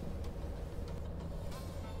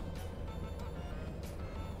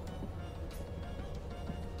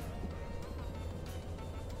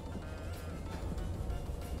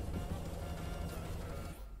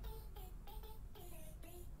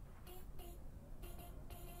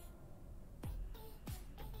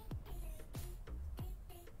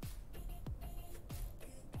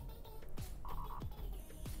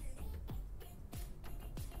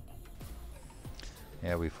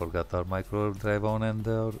 Yeah, we forgot our micro drive on and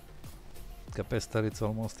our capacitor, it's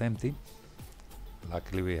almost empty.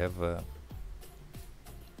 Luckily we have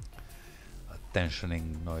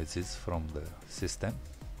tensioning noises from the system.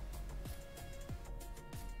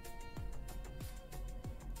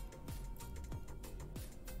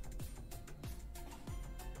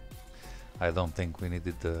 I don't think we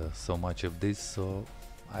needed so much of this, so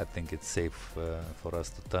I think it's safe for us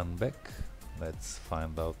to turn back. Let's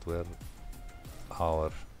find out where our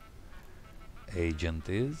agent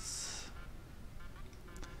is,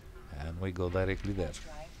 and we go directly there.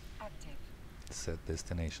 Drive active. Set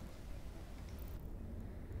destination.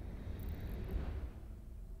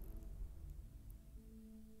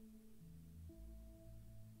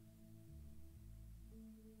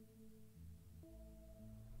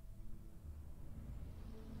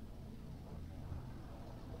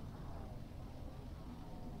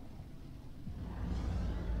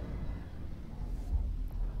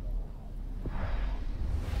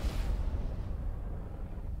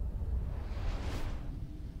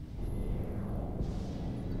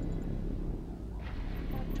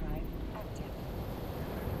 Drive active.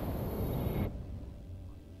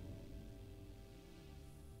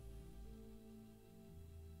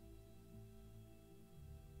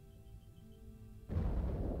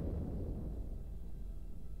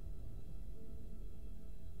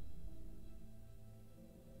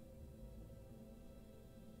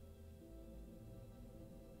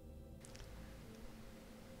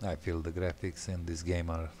 I feel the graphics in this game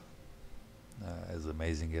are as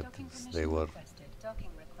amazing as Docking they permission were requested. Docking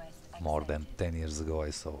request more than accepted. 10 years ago.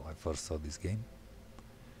 I first saw this game,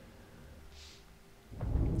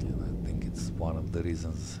 and I think it's one of the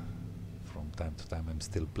reasons from time to time I'm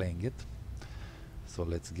still playing it. So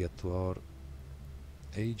let's get to our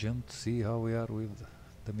agent, see how we are with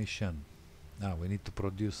the mission. Now we need to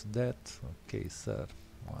produce that. Okay, sir,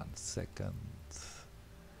 1 second.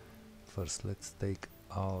 First let's take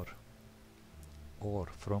our ore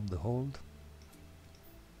from the hold.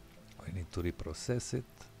 We need to reprocess it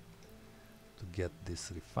to get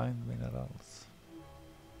these refined minerals.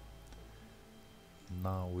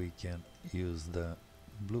 Now we can use the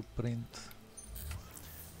blueprint,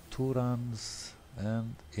 2 runs,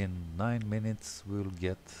 and in 9 minutes we'll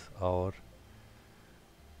get our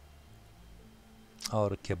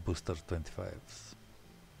cap booster 25s.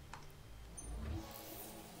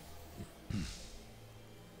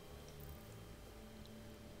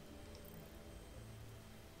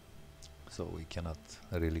 So we cannot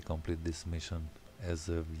really complete this mission as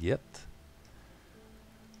of yet.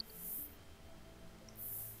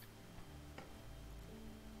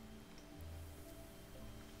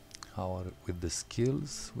 However, with the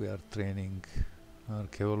skills we are training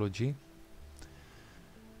archaeology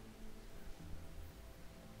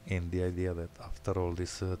in the idea that after all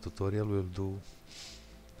this tutorial we'll do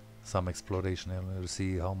some exploration and we'll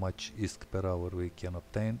see how much ISK per hour we can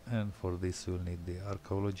obtain, and for this we'll need the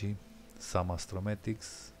archaeology, some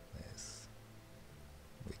astrometics. Yes,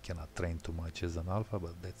 we cannot train too much as an alpha,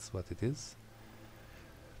 but that's what it is.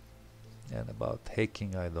 And about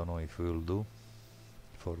hacking, I don't know if we will do.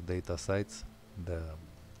 For data sites the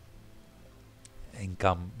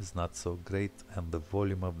income is not so great and the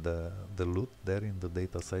volume of the loot there in the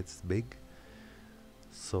data sites is big,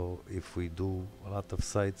 so if we do a lot of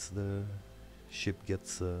sites the ship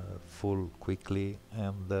gets full quickly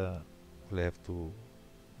and we'll have to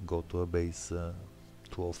go to a base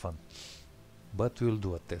too often. But we'll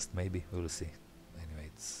do a test, maybe, we'll see. Anyway,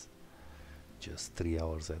 it's just 3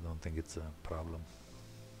 hours, I don't think it's a problem.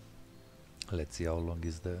 Let's see how long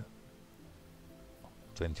is the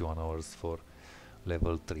 21 hours for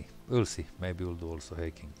level 3. We'll see, maybe we'll do also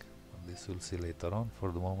hacking. This we'll see later on.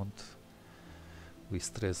 For the moment we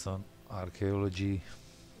stress on archaeology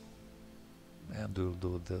and we'll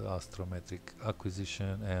do the astrometric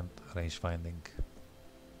acquisition and range finding,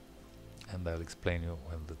 and I'll explain you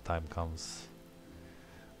when the time comes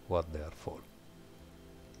what they are for.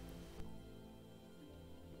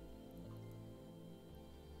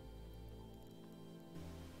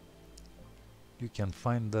 You can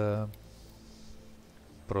find the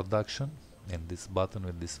production in this button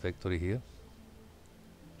with this factory here,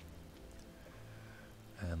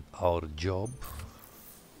 and our job,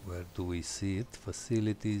 where do we see it?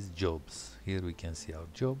 Facilities, jobs. Here we can see our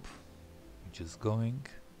job which is going.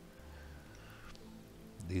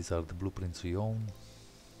 These are the blueprints we own.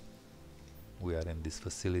 We are in this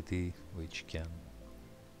facility which can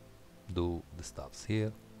do the stuffs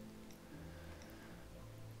here.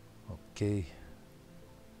 Okay,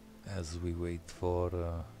 as we wait for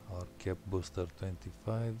our cap booster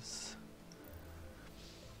 25s,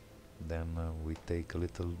 then we take a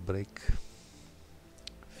little break,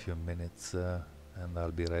 few minutes, and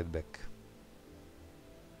I'll be right back.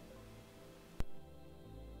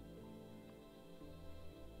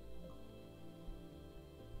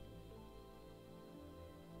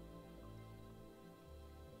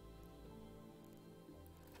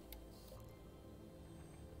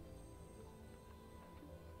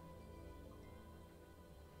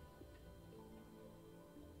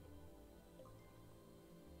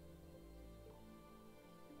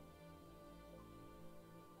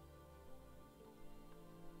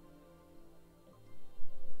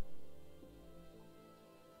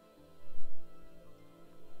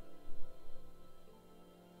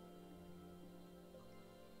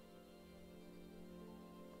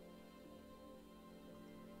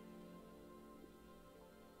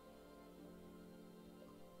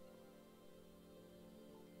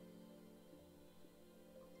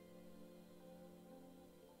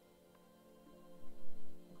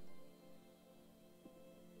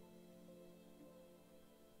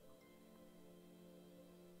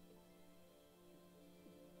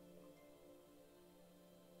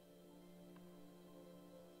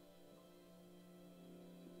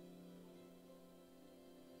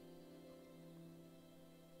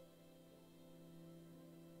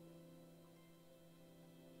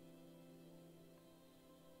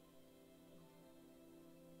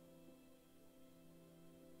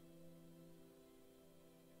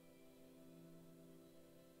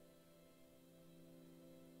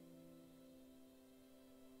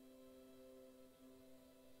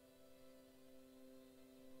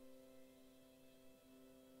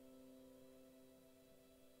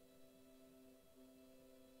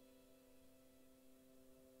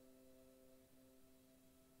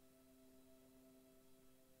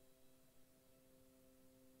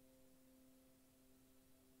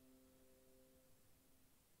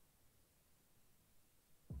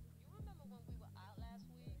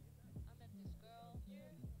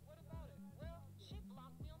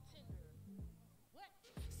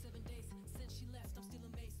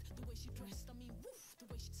 way she dressed, I mean, woof, the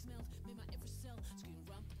way she smelled, made my every cell scream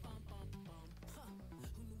rum bum bum bum. Huh.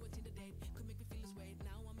 Who knew what Tinder date could make me feel this way?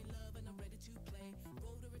 Now I'm in love and I'm ready to play.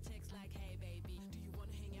 Wrote her a text like, hey baby, do you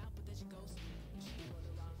wanna hang out? But then she goes, she run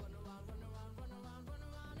around, run around, run around, run around, run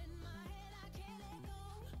around in my head. I can't let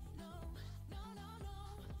go. No, no, no,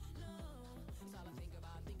 no, no. It's all I think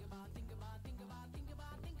about, think about, think about, think about, think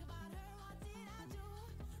about, think about her. What did I do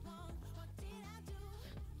wrong? What did I do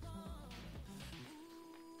wrong?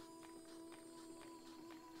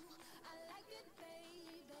 I like it,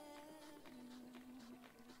 baby.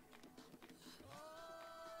 Oh,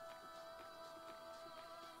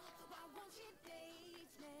 why won't you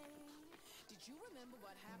date me? Did you remember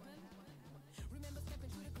what happened? Remember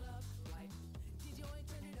stepping to the club, right? Did you ain't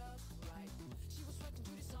turn it up, right? She was sweating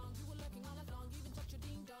to the song, you were lurking all along, even touched your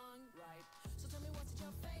ding dong, right? So tell me what's in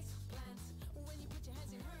your face plans when you put your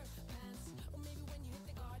hands in her pants, or maybe when you hit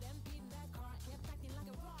the guard and beat in that car, kept acting like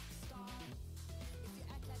a rock star. If you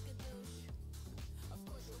act like a douche, of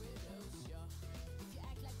course you will lose, yeah. If you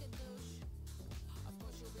act like a douche, of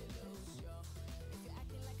course you will lose, yeah. If you're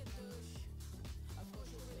acting like a douche, of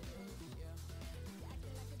course you will lose, yeah. If you're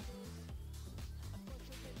acting like a douche, of course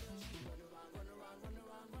you will lose. She run around, run around, run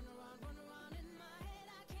around, run around, run around in my head.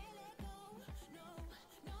 I can't let go. No,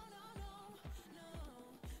 no, no, no, no.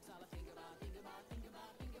 It's all I think about, think about, think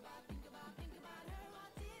about, think about, think about, think about her.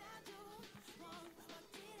 What did I do wrong? What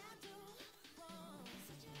did I do wrong?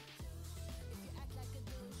 If you act like a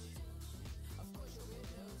douche, of course you will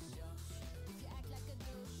lose, yeah. If you act like a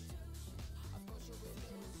douche, of course you will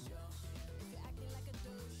lose, yeah. If you're acting like a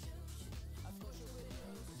douche, of course you will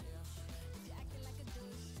lose, yeah. If you're acting like a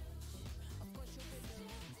douche, of course you will lose.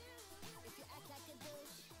 If you act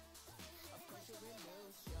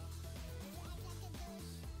like a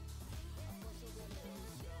douche, of course you will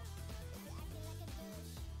lose, yeah. If you act like a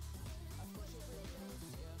douche, of course you will lose,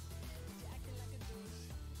 yeah. If you're acting like a douche,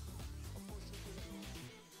 of course you will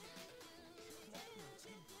lose, yeah. If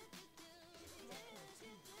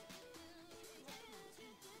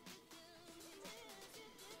you're acting like a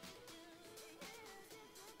douche, of course you will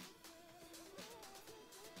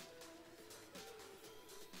lose.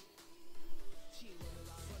 She run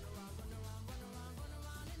around, run around, run around, run around, run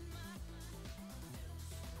around in my.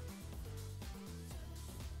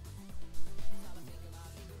 It's all I think about,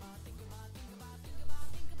 think about, think about, think about, think about,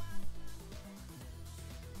 think about.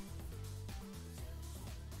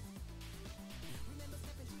 Remember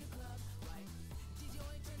stepping to the club, right? Did you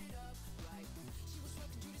ain't turn it up, right? She was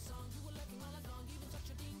sweating to the song, you were lurking all along, even touched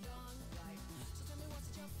your ding dong, right? So tell me what's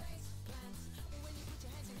in your face plans when you put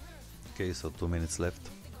your hands in her. Okay, so 2 minutes left.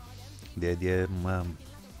 The idea,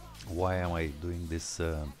 why am I doing this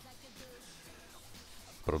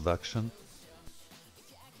production?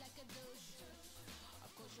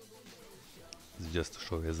 It's just to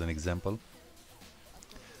show you as an example.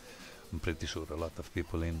 I'm pretty sure a lot of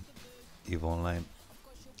people in EVE Online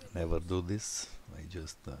never do this. They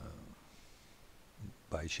just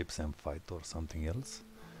buy ships and fight or something else.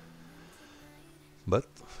 But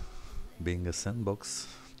being a sandbox,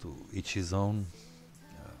 to each his own.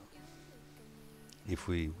 If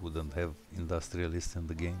we wouldn't have Industrialist in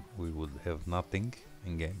the game, we would have nothing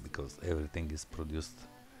in game, because everything is produced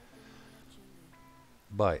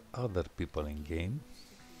by other people in game.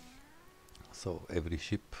 So every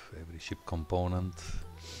ship component,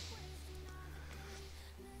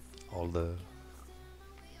 all the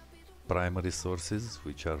primary sources,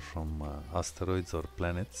 which are from asteroids or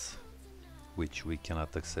planets, which we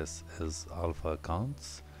cannot access as alpha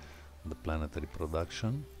accounts, the planetary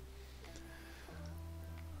production.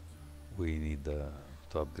 We need to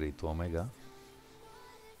upgrade to Omega,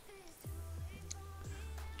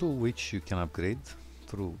 to which you can upgrade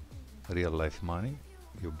through real life money.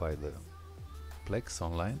 You buy the Plex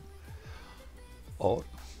online, or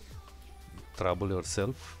trouble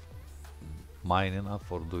yourself, mine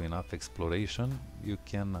enough or do enough exploration. You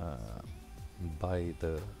can buy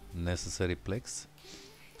the necessary Plex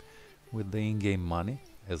with the in-game money,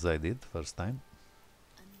 as I did first time.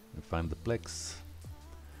 You find the Plex.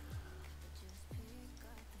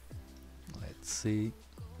 Let's see.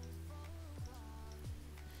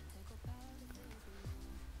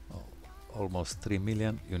 Oh, almost 3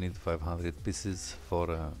 million. You need 500 pieces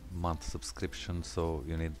for a month subscription, so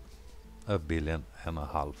you need 1.5 billion,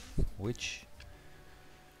 which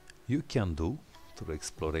you can do through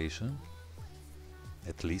exploration,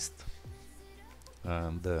 at least.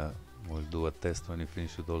 And we'll do a test when you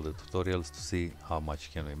finish with all the tutorials to see how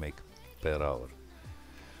much can we make per hour.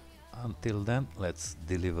 Until then, let's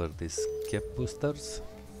deliver these cap boosters.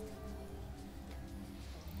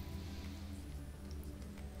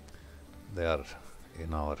 They are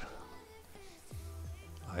in our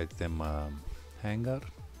item hangar.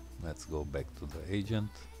 Let's go back to the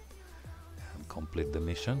agent and complete the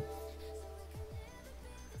mission.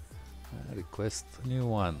 Request a new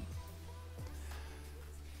one,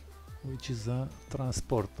 which is a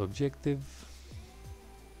transport objective,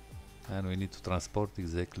 and we need to transport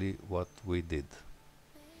exactly what we did.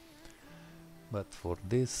 But for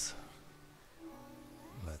this,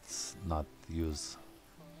 let's not use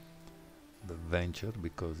the venture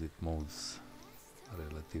because it moves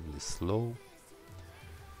relatively slow.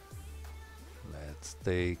 Let's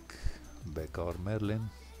take back our Merlin.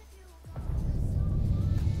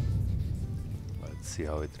 Let's see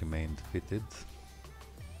how it remained fitted.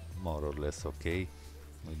 More or less okay.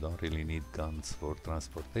 We don't really need guns for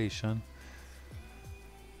transportation.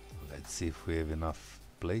 Let's see if we have enough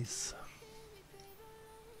place.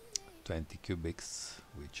 20 cubics,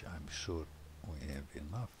 which I'm sure we have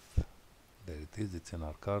enough. There it is, it's in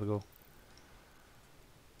our cargo.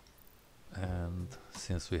 And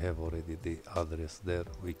since we have already the address there,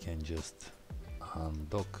 we can just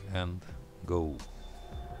undock and go.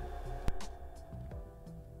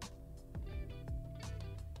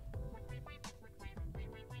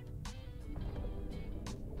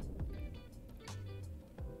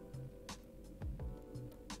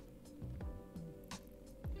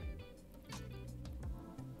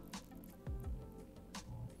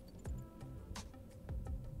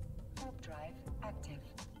 Warp drive active.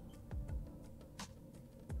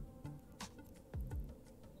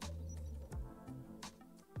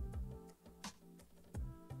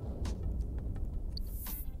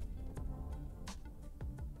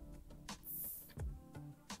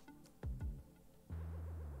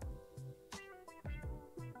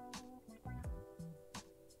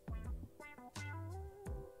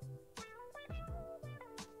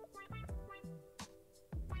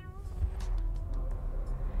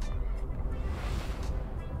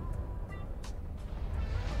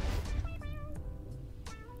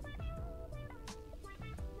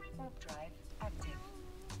 Warp drive active.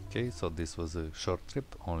 Okay, so this was a short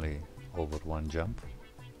trip, only over one jump.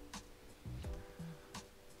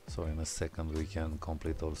 So in a second we can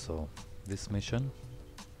complete also this mission.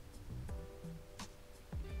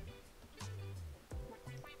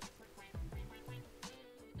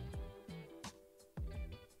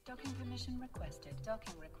 Docking permission requested.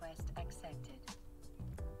 Docking request accepted.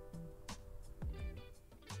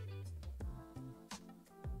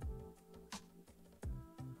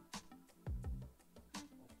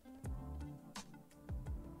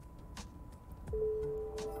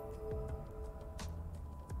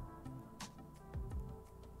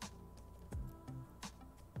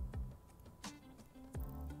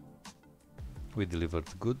 We delivered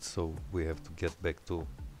goods, so we have to get back to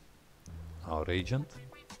our agent.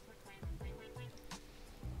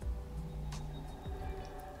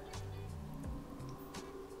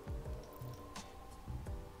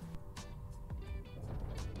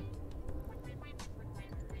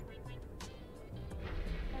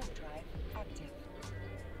 Warp drive active.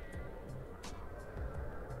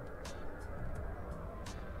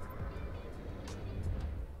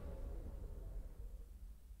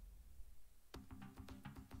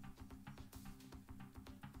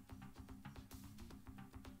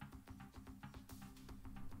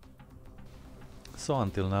 So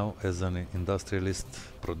until now, as an industrialist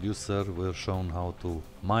producer, we're shown how to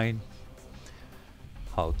mine,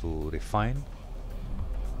 how to refine,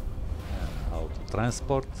 how to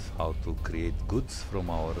transport, how to create goods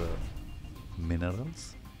from our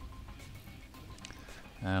minerals.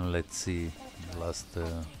 And let's see the last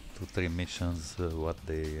 2-3 missions, what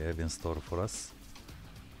they have in store for us.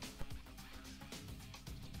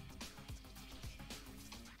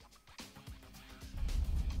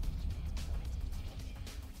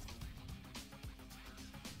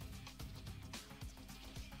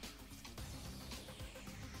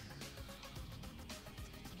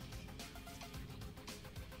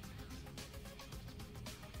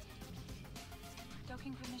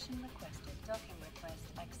 Docking permission requested. Docking request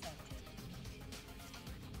accepted.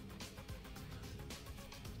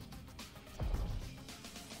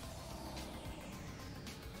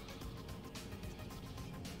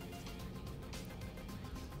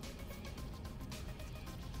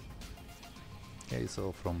 Okay,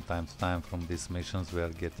 so from time to time from these missions we are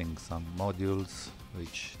getting some modules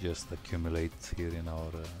which just accumulate here in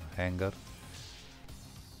our hangar.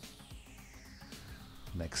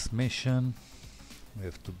 Next mission, we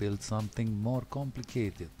have to build something more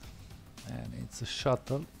complicated, and it's a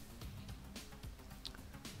shuttle.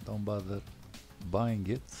 Don't bother buying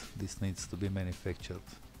it, this needs to be manufactured.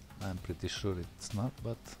 I'm pretty sure it's not,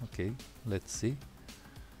 but okay, let's see.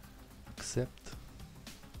 Accept.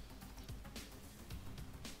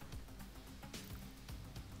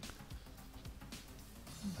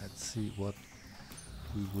 see what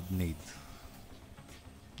we would need.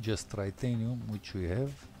 Just titanium, which we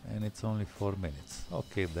have, and it's only 4 minutes.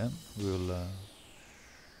 Okay, then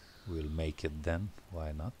we'll make it then.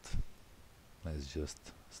 Why not? Let's just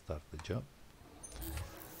start the job.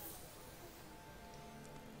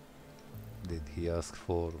 Did he ask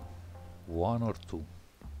for 1 or 2?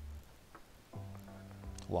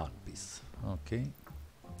 1 piece. Okay.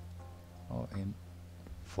 Oh, in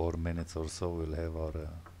 4 minutes or so we'll have our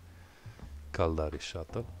Caldari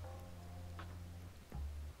shuttle.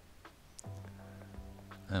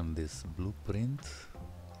 And this blueprint,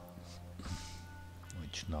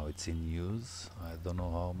 which now it's in use. I don't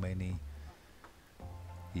know how many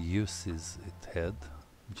uses it had,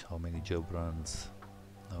 how many job runs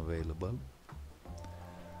available.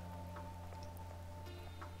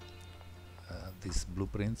 These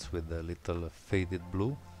blueprints with a little faded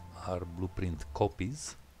blue are blueprint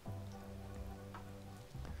copies.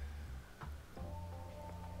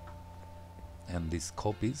 And these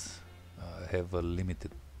copies have a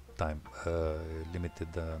limited time, limited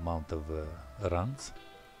amount of runs.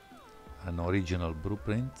 An original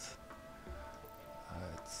blueprint,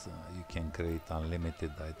 you can create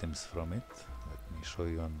unlimited items from it. Let me show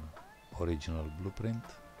you an original blueprint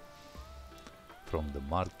from the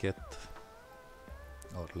market,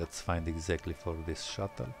 or let's find exactly for this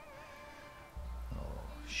shuttle.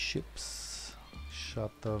 Ships,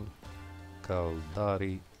 shuttle,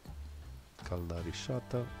 Caldari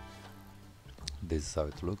shuttle. This is how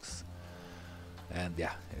it looks, and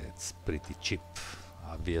yeah, it's pretty cheap.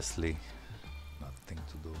 Obviously, nothing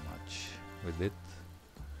to do much with it.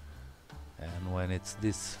 And when it's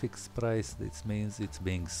this fixed price, this means it's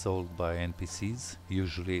being sold by NPCs.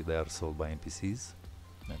 Usually they are sold by NPCs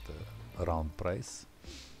at a round price.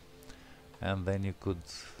 And then you could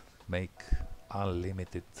make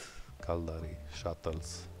unlimited Caldari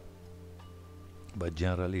shuttles. But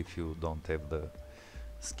generally, if you don't have the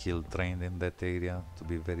skill trained in that area to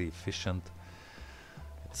be very efficient,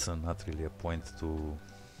 it's not really a point to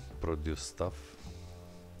produce stuff.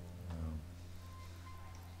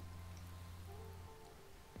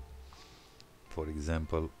 For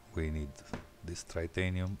example, we need this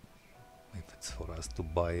titanium. If it's for us to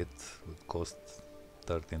buy it, it would cost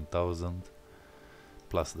 13,000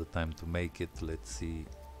 plus the time to make it. Let's see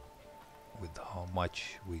with how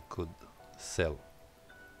much we could sell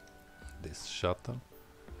this shuttle.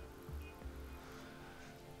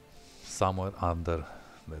 Somewhere under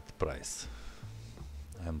that price.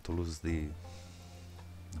 And to lose the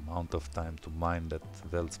amount of time to mine that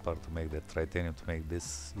Veldspar, to make that titanium, to make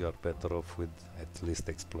this, you are better off with at least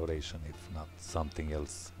exploration, if not something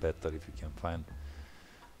else better if you can find,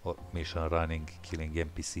 or mission running, killing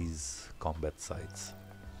NPCs, combat sites.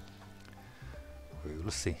 We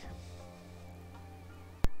will see.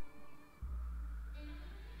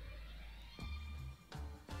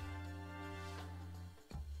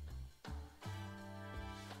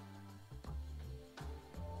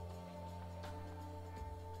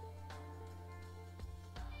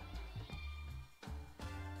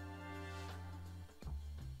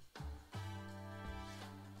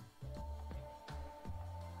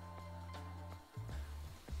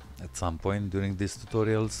 At some point during these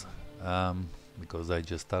tutorials, because I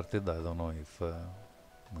just started, I don't know if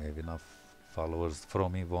we have enough followers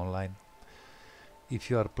from EVE Online. If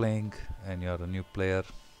you are playing and you are a new player,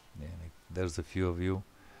 and if there's a few of you,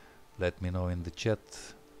 let me know in the chat.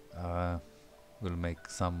 We'll make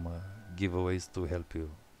some giveaways to help you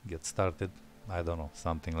get started. I don't know,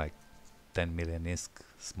 something like 10 million ISK,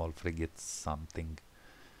 small frigates, something.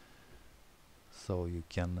 So you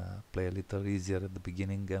can play a little easier at the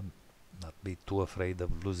beginning and not be too afraid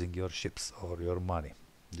of losing your ships or your money.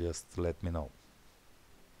 Just let me know.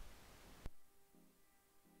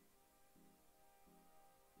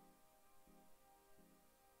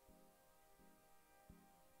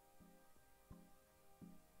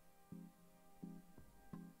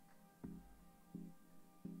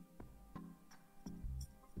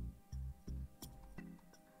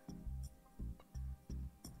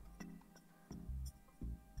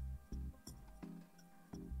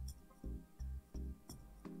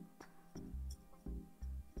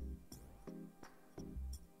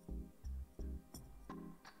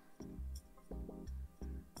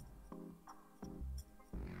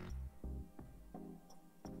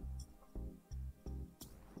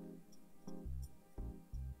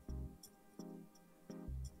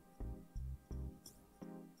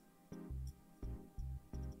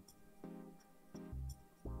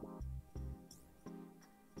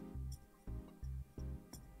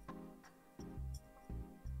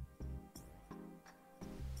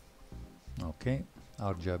 Okay,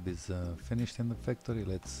 Our job is finished in the factory.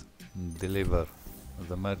 Let's deliver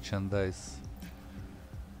the merchandise.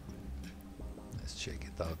 Let's check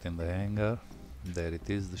it out in the hangar. There it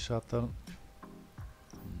is, the shuttle.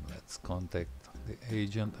 Let's contact the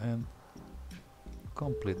agent and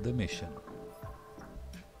complete the mission.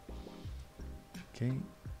 Okay.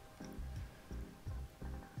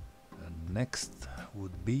 And next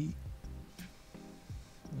would be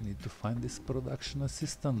we need to find this production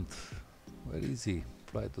assistant. Where is he?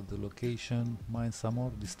 Fly to the location, mine some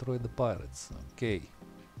more, destroy the pirates. Okay.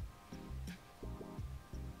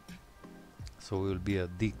 So we will be a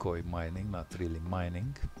decoy mining, not really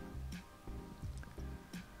mining.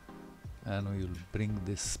 And we will bring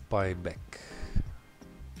this spy back.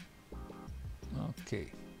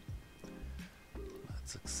 Okay.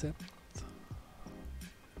 Let's accept.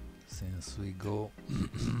 Since we go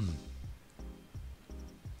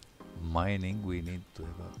mining, we need to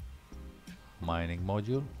have a mining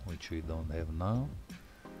module, which we don't have now.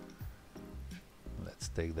 Let's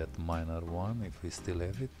take that miner one, if we still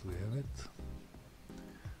have it, we have it.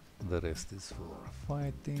 The rest is for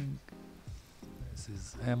fighting. This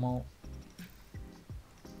is ammo.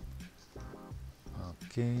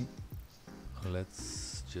 Okay,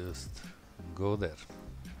 let's just go there.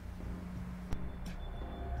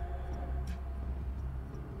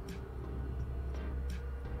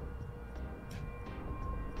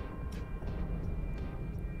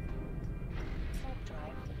 Warp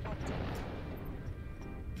drive active.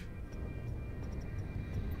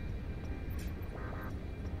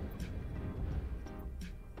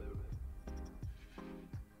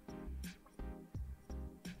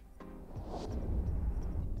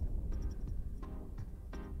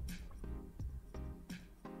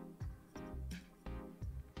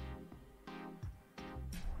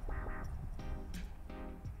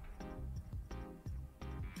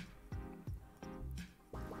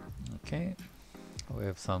 Okay, we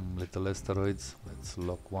have some little asteroids. Let's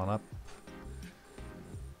lock one up.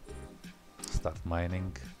 Start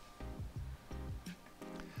mining.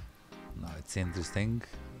 Now it's interesting.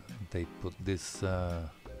 They put this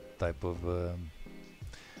type of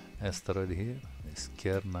asteroid here, this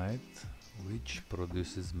Kernite, which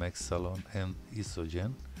produces Maxalon and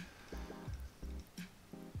Isogen.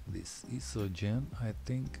 This Isogen, I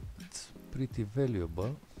think it's pretty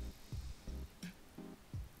valuable.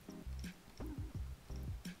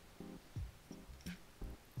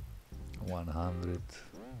 $100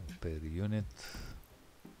 per unit,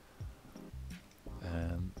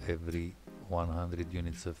 and every 100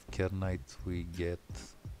 units of Kernite we get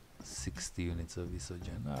 60 units of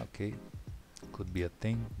Isogen. Okay, could be a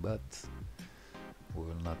thing, but we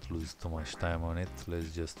will not lose too much time on it.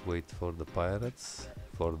 Let's just wait for the pirates.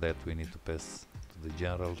 For that we need to pass to the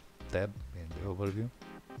general tab in the overview.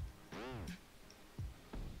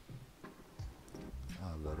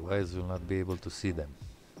 Otherwise we'll not be able to see them.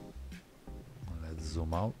 Let's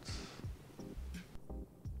zoom out.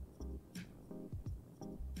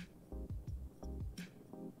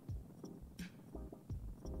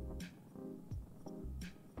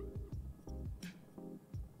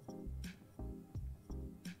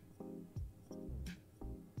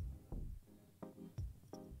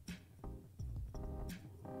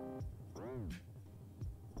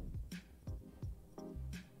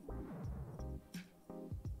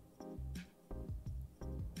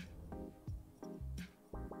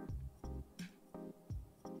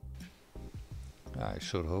 I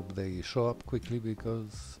sure hope they show up quickly,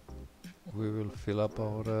 because we will fill up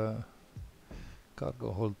our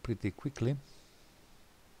cargo hold pretty quickly.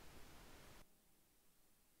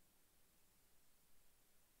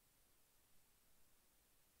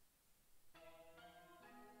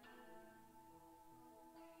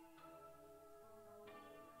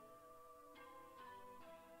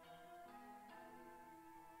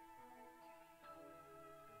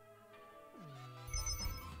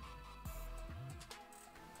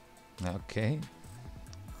 Okay,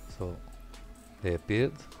 so they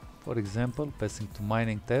appeared. For example, passing to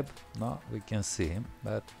mining tab, now we can see him,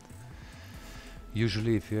 but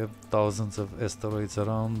usually if you have thousands of asteroids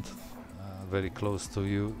around very close to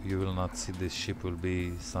you, you will not see this ship, will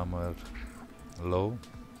be somewhere low,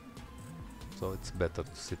 so it's better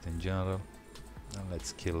to sit in general. And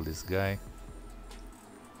let's kill this guy.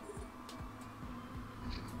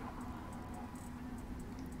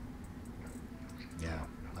 Yeah,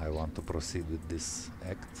 I want to proceed with this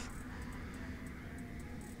act.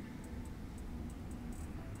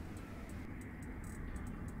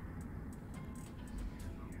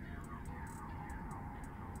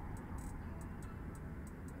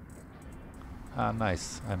 Ah,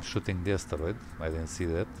 nice. I'm shooting the asteroid. I didn't see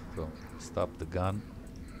that. So stop the gun,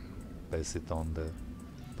 pass it on the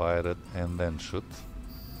pirate, and then shoot.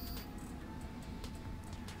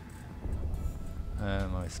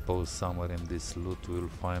 And I suppose somewhere in this loot we'll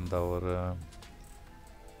find our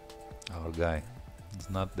guy. It's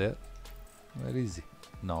not there. Where is he?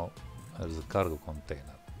 No, there's a cargo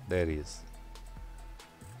container. There he is.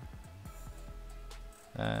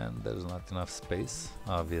 And there's not enough space,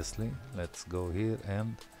 obviously. Let's go here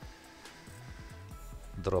and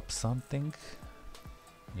drop something.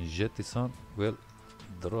 Jettison will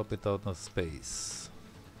drop it out of space.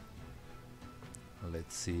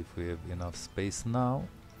 Let's see if we have enough space now.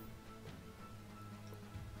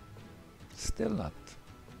 Still not.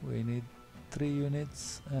 We need 3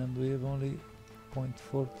 units and we have only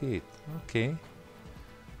 0.48. Okay.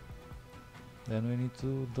 Then we need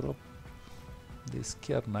to drop this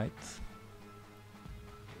Kernite,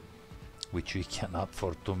 which we cannot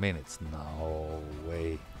for 2 minutes. No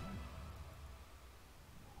way.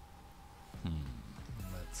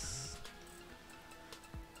 Let's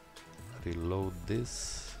reload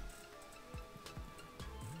this.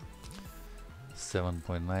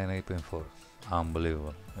 7.9, 8.4.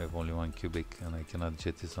 Unbelievable. I have only 1 cubic and I cannot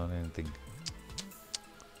jettison anything.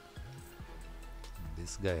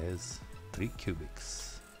 This guy has 3 cubics.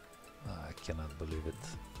 I cannot believe it.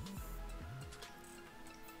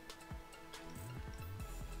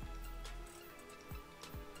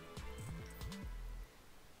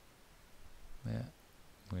 Yeah,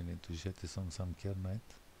 we need to jettison some Kernite.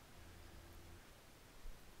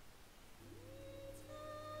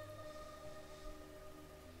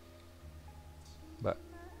 But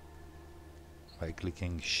by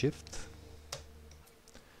clicking shift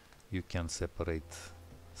you can separate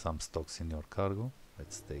some stocks in your cargo.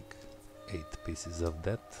 Let's take 8 pieces of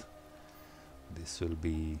that. This will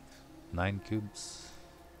be 9 cubes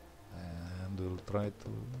and we'll try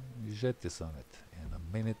to jettison it in 1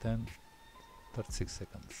 minute and 36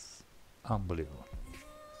 seconds. Unbelievable.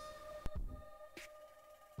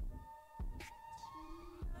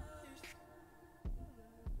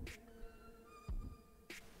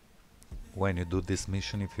 When you do this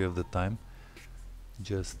mission, if you have the time,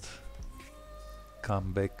 just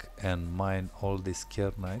come back and mine all this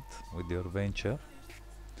Kernite with your venture,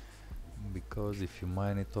 because if you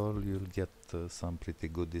mine it all you'll get some pretty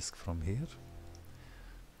good disc from here.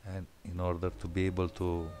 And in order to be able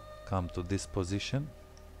to come to this position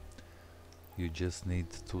you just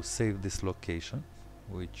need to save this location,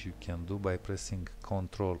 which you can do by pressing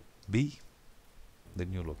Ctrl B. The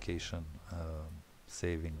new location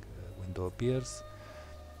saving window appears.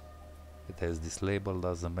 It has this label,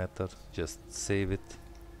 doesn't matter, just save it,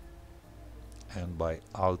 and by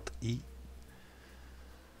Alt E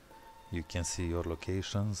you can see your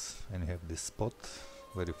locations and you have this spot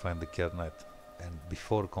where you find the Kernite. And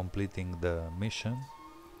before completing the mission,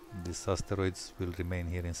 these asteroids will remain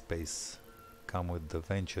here in space. Come with the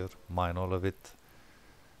venture, mine all of it,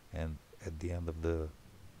 and at the end of the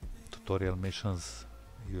tutorial missions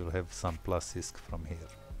you'll have some plus disc from here.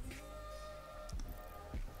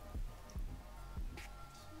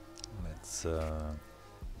 Let's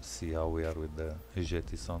see how we are with the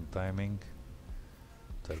jettison timing.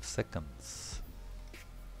 12 seconds.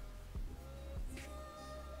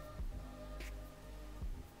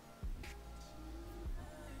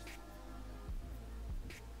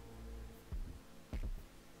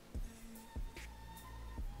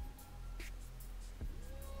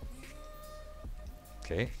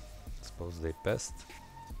 Okay, suppose they passed.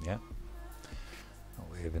 Yeah,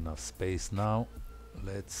 we have enough space now.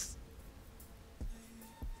 Let's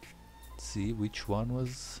see which one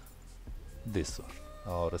was this one,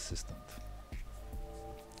 our assistant.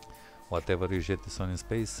 Whatever you jettison in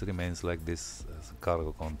space remains like this as a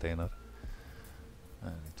cargo container,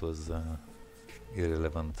 and it was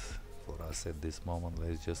irrelevant for us at this moment.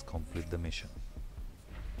 Let's just complete the mission.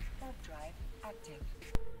 Warp drive active.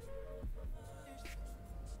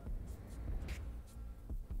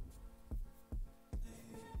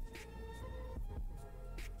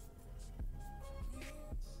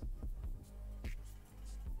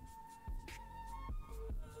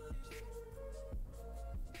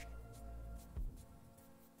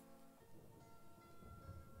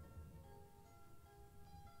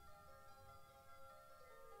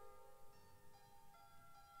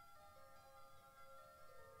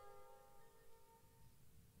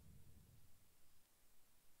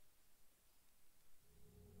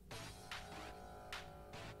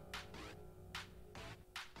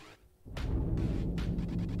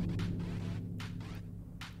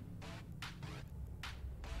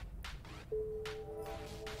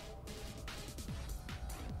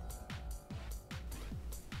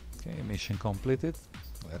 Okay, mission completed.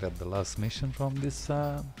 I read the last mission from this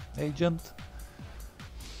agent.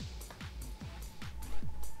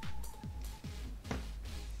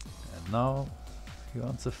 And now he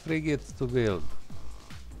wants a frigate to build.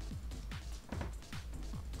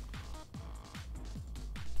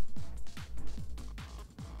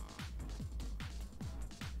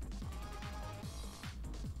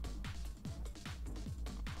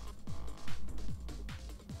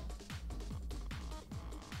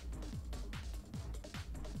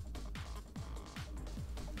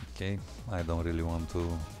 Okay, I don't really want to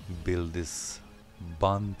build this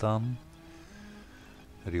bantam.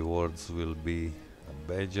 Rewards will be a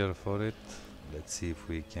badger for it. Let's see if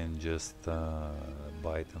we can just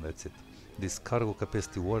buy it, and that's it. These cargo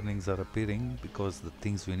capacity warnings are appearing because the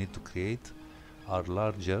things we need to create are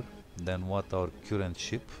larger than what our current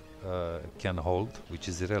ship can hold, which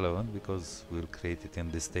is irrelevant because we'll create it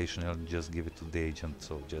in this station and just give it to the agent.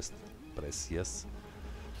 So just press yes.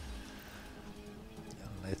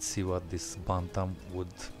 Let's see what this bantam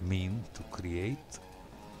would mean to create.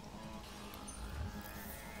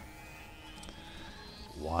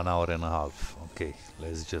 1 hour and a half. Okay,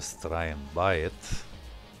 let's just try and buy it,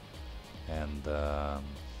 and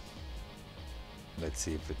let's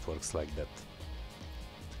see if it works like that.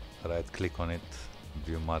 Right click on it,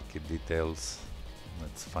 view market details.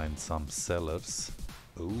 Let's find some sellers.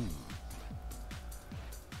 Ooh,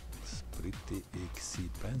 it's pretty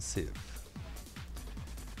expensive,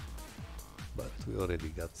 but we already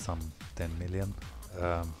got some 10 million.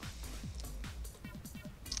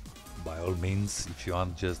 By all means, if you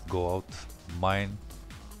want, just go out, mine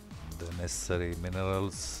the necessary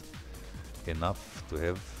minerals, enough to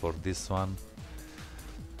have for this one,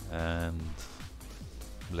 and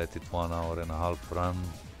let it 1 hour and a half run,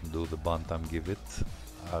 do the bantam, give it.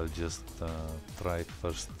 I'll just try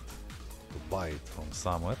first to buy it from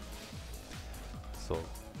somewhere. So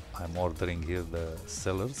I'm ordering here the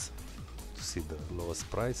sellers to see the lowest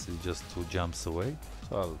price. It's just 2 jumps away,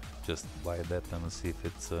 so I'll just buy that and see if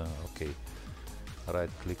it's okay. Right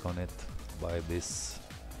click on it, buy this,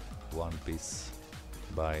 1 piece,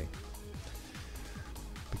 buy.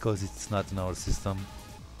 Because it's not in our system,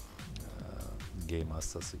 game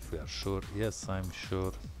asks us if we are sure. Yes, I'm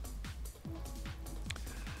sure.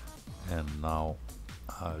 And now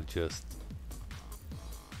I'll just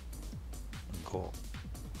go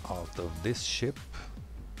out of this ship.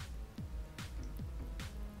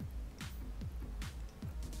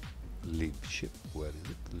 Leave ship, where is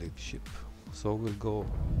it? Leave ship. So we'll go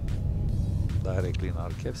directly in our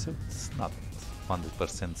capsule. It's not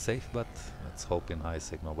 100% safe, but let's hope in high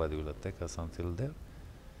sec nobody will attack us until there.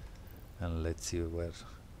 And let's see, where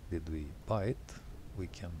did we buy it? We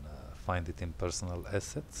can find it in personal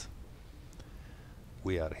assets.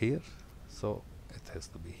 We are here, so it has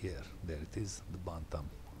to be here. There it is, the bantam.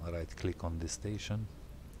 Right click on this station,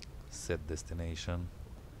 set destination,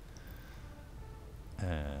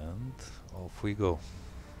 and off we go.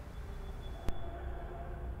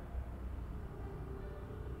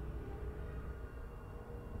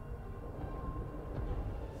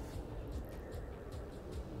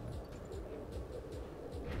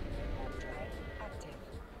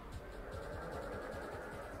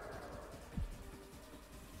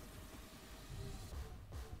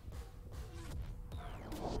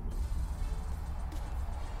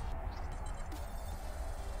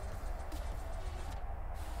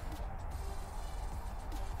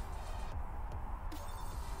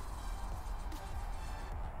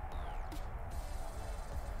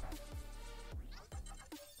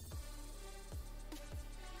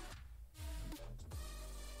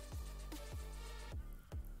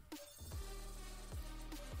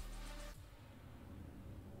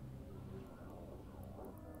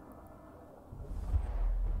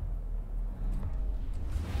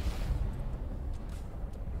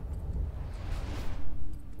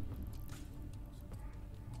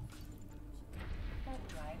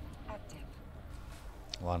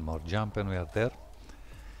 One more jump and we are there.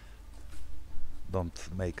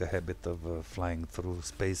 Don't make a habit of flying through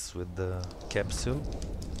space with the capsule,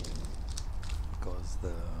 because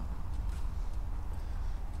the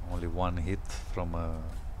only one hit from a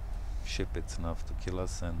ship, it's enough to kill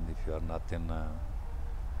us, and if you are not in a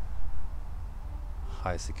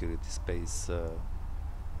high security space,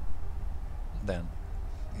 then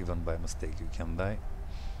even by mistake you can die.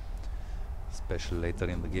 Especially later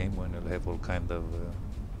in the game when you'll have all kind of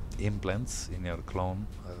implants in your clone.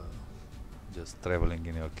 Just traveling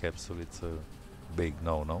in your capsule, it's a big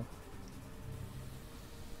no-no.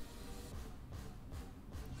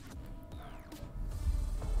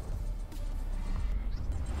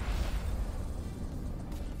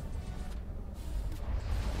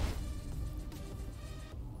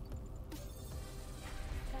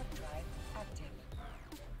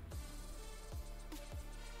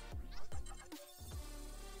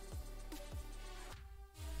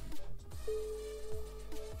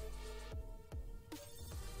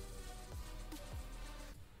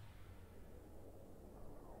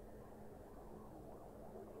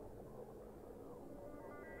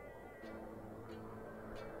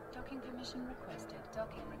 permission requested.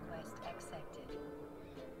 Docking request accepted.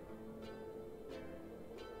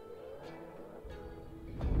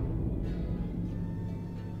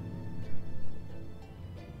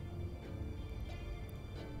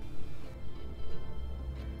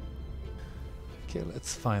 Okay,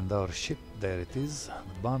 let's find our ship. There it is,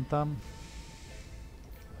 the Bantam.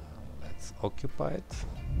 Let's occupy it.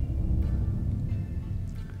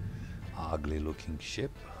 Ugly looking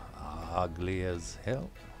ship, ugly as hell.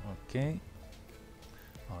 Okay,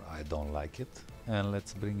 or I don't like it. And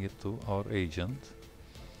let's bring it to our agent.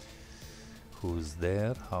 Who's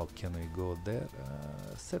there? How can we go there?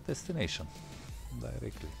 Set destination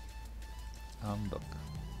directly. Undock.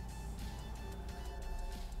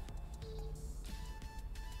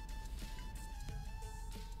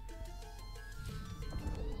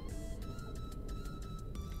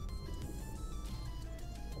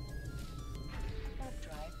 Warp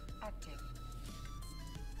drive active.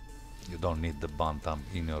 You don't need the Bantam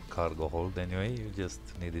in your cargo hold anyway, you just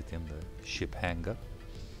need it in the ship hangar.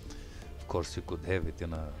 Of course you could have it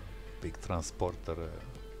in a big transporter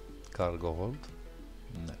cargo hold.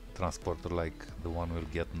 Transporter like the one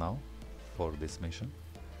we'll get now for this mission.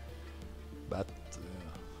 But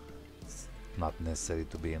it's not necessary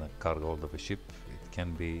to be in a cargo hold of a ship. It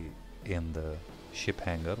can be in the ship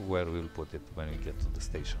hangar where we'll put it when we get to the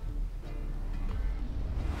station.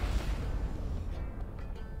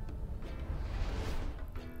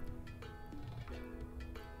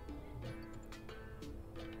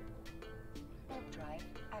 Warp drive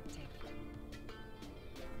active.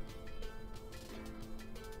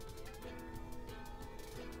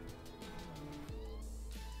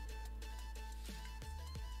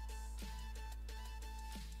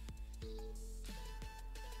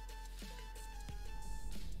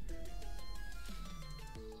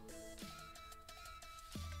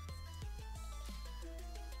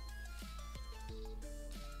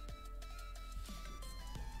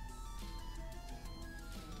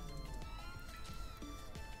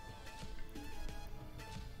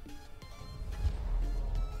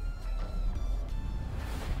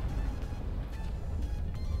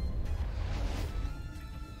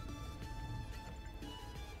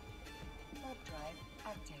 Warp drive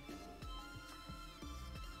active.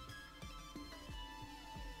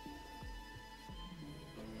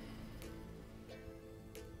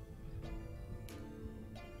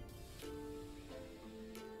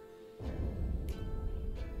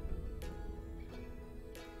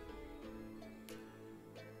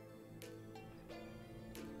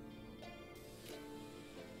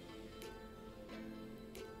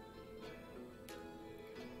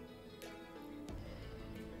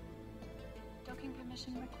 Docking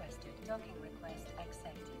permission requested. Docking request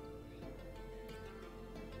accepted.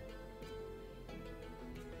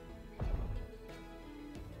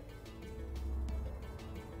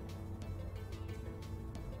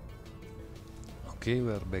 Okay,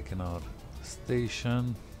 we are back in our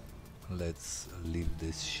station. Let's leave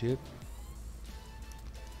this ship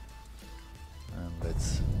and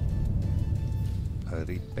let's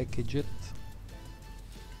repackage it.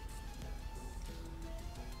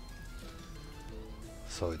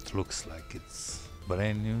 So it looks like it's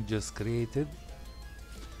brand new, just created.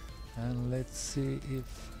 And let's see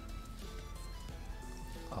if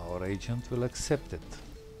our agent will accept it.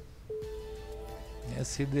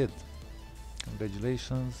 Yes, he did.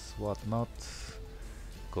 Congratulations, whatnot.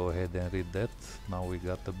 Go ahead and read that. Now we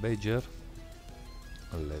got a badger.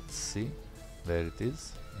 Let's see. There it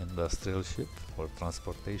is. Industrial ship for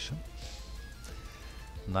transportation.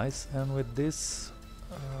 Nice. And with this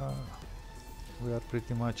we are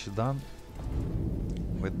pretty much done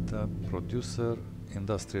with the producer,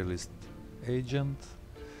 industrialist, agent.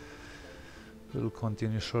 We'll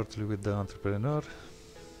continue shortly with the entrepreneur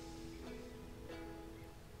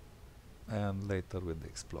and later with the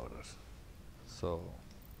explorer. So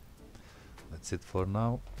that's it for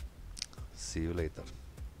now. See you later.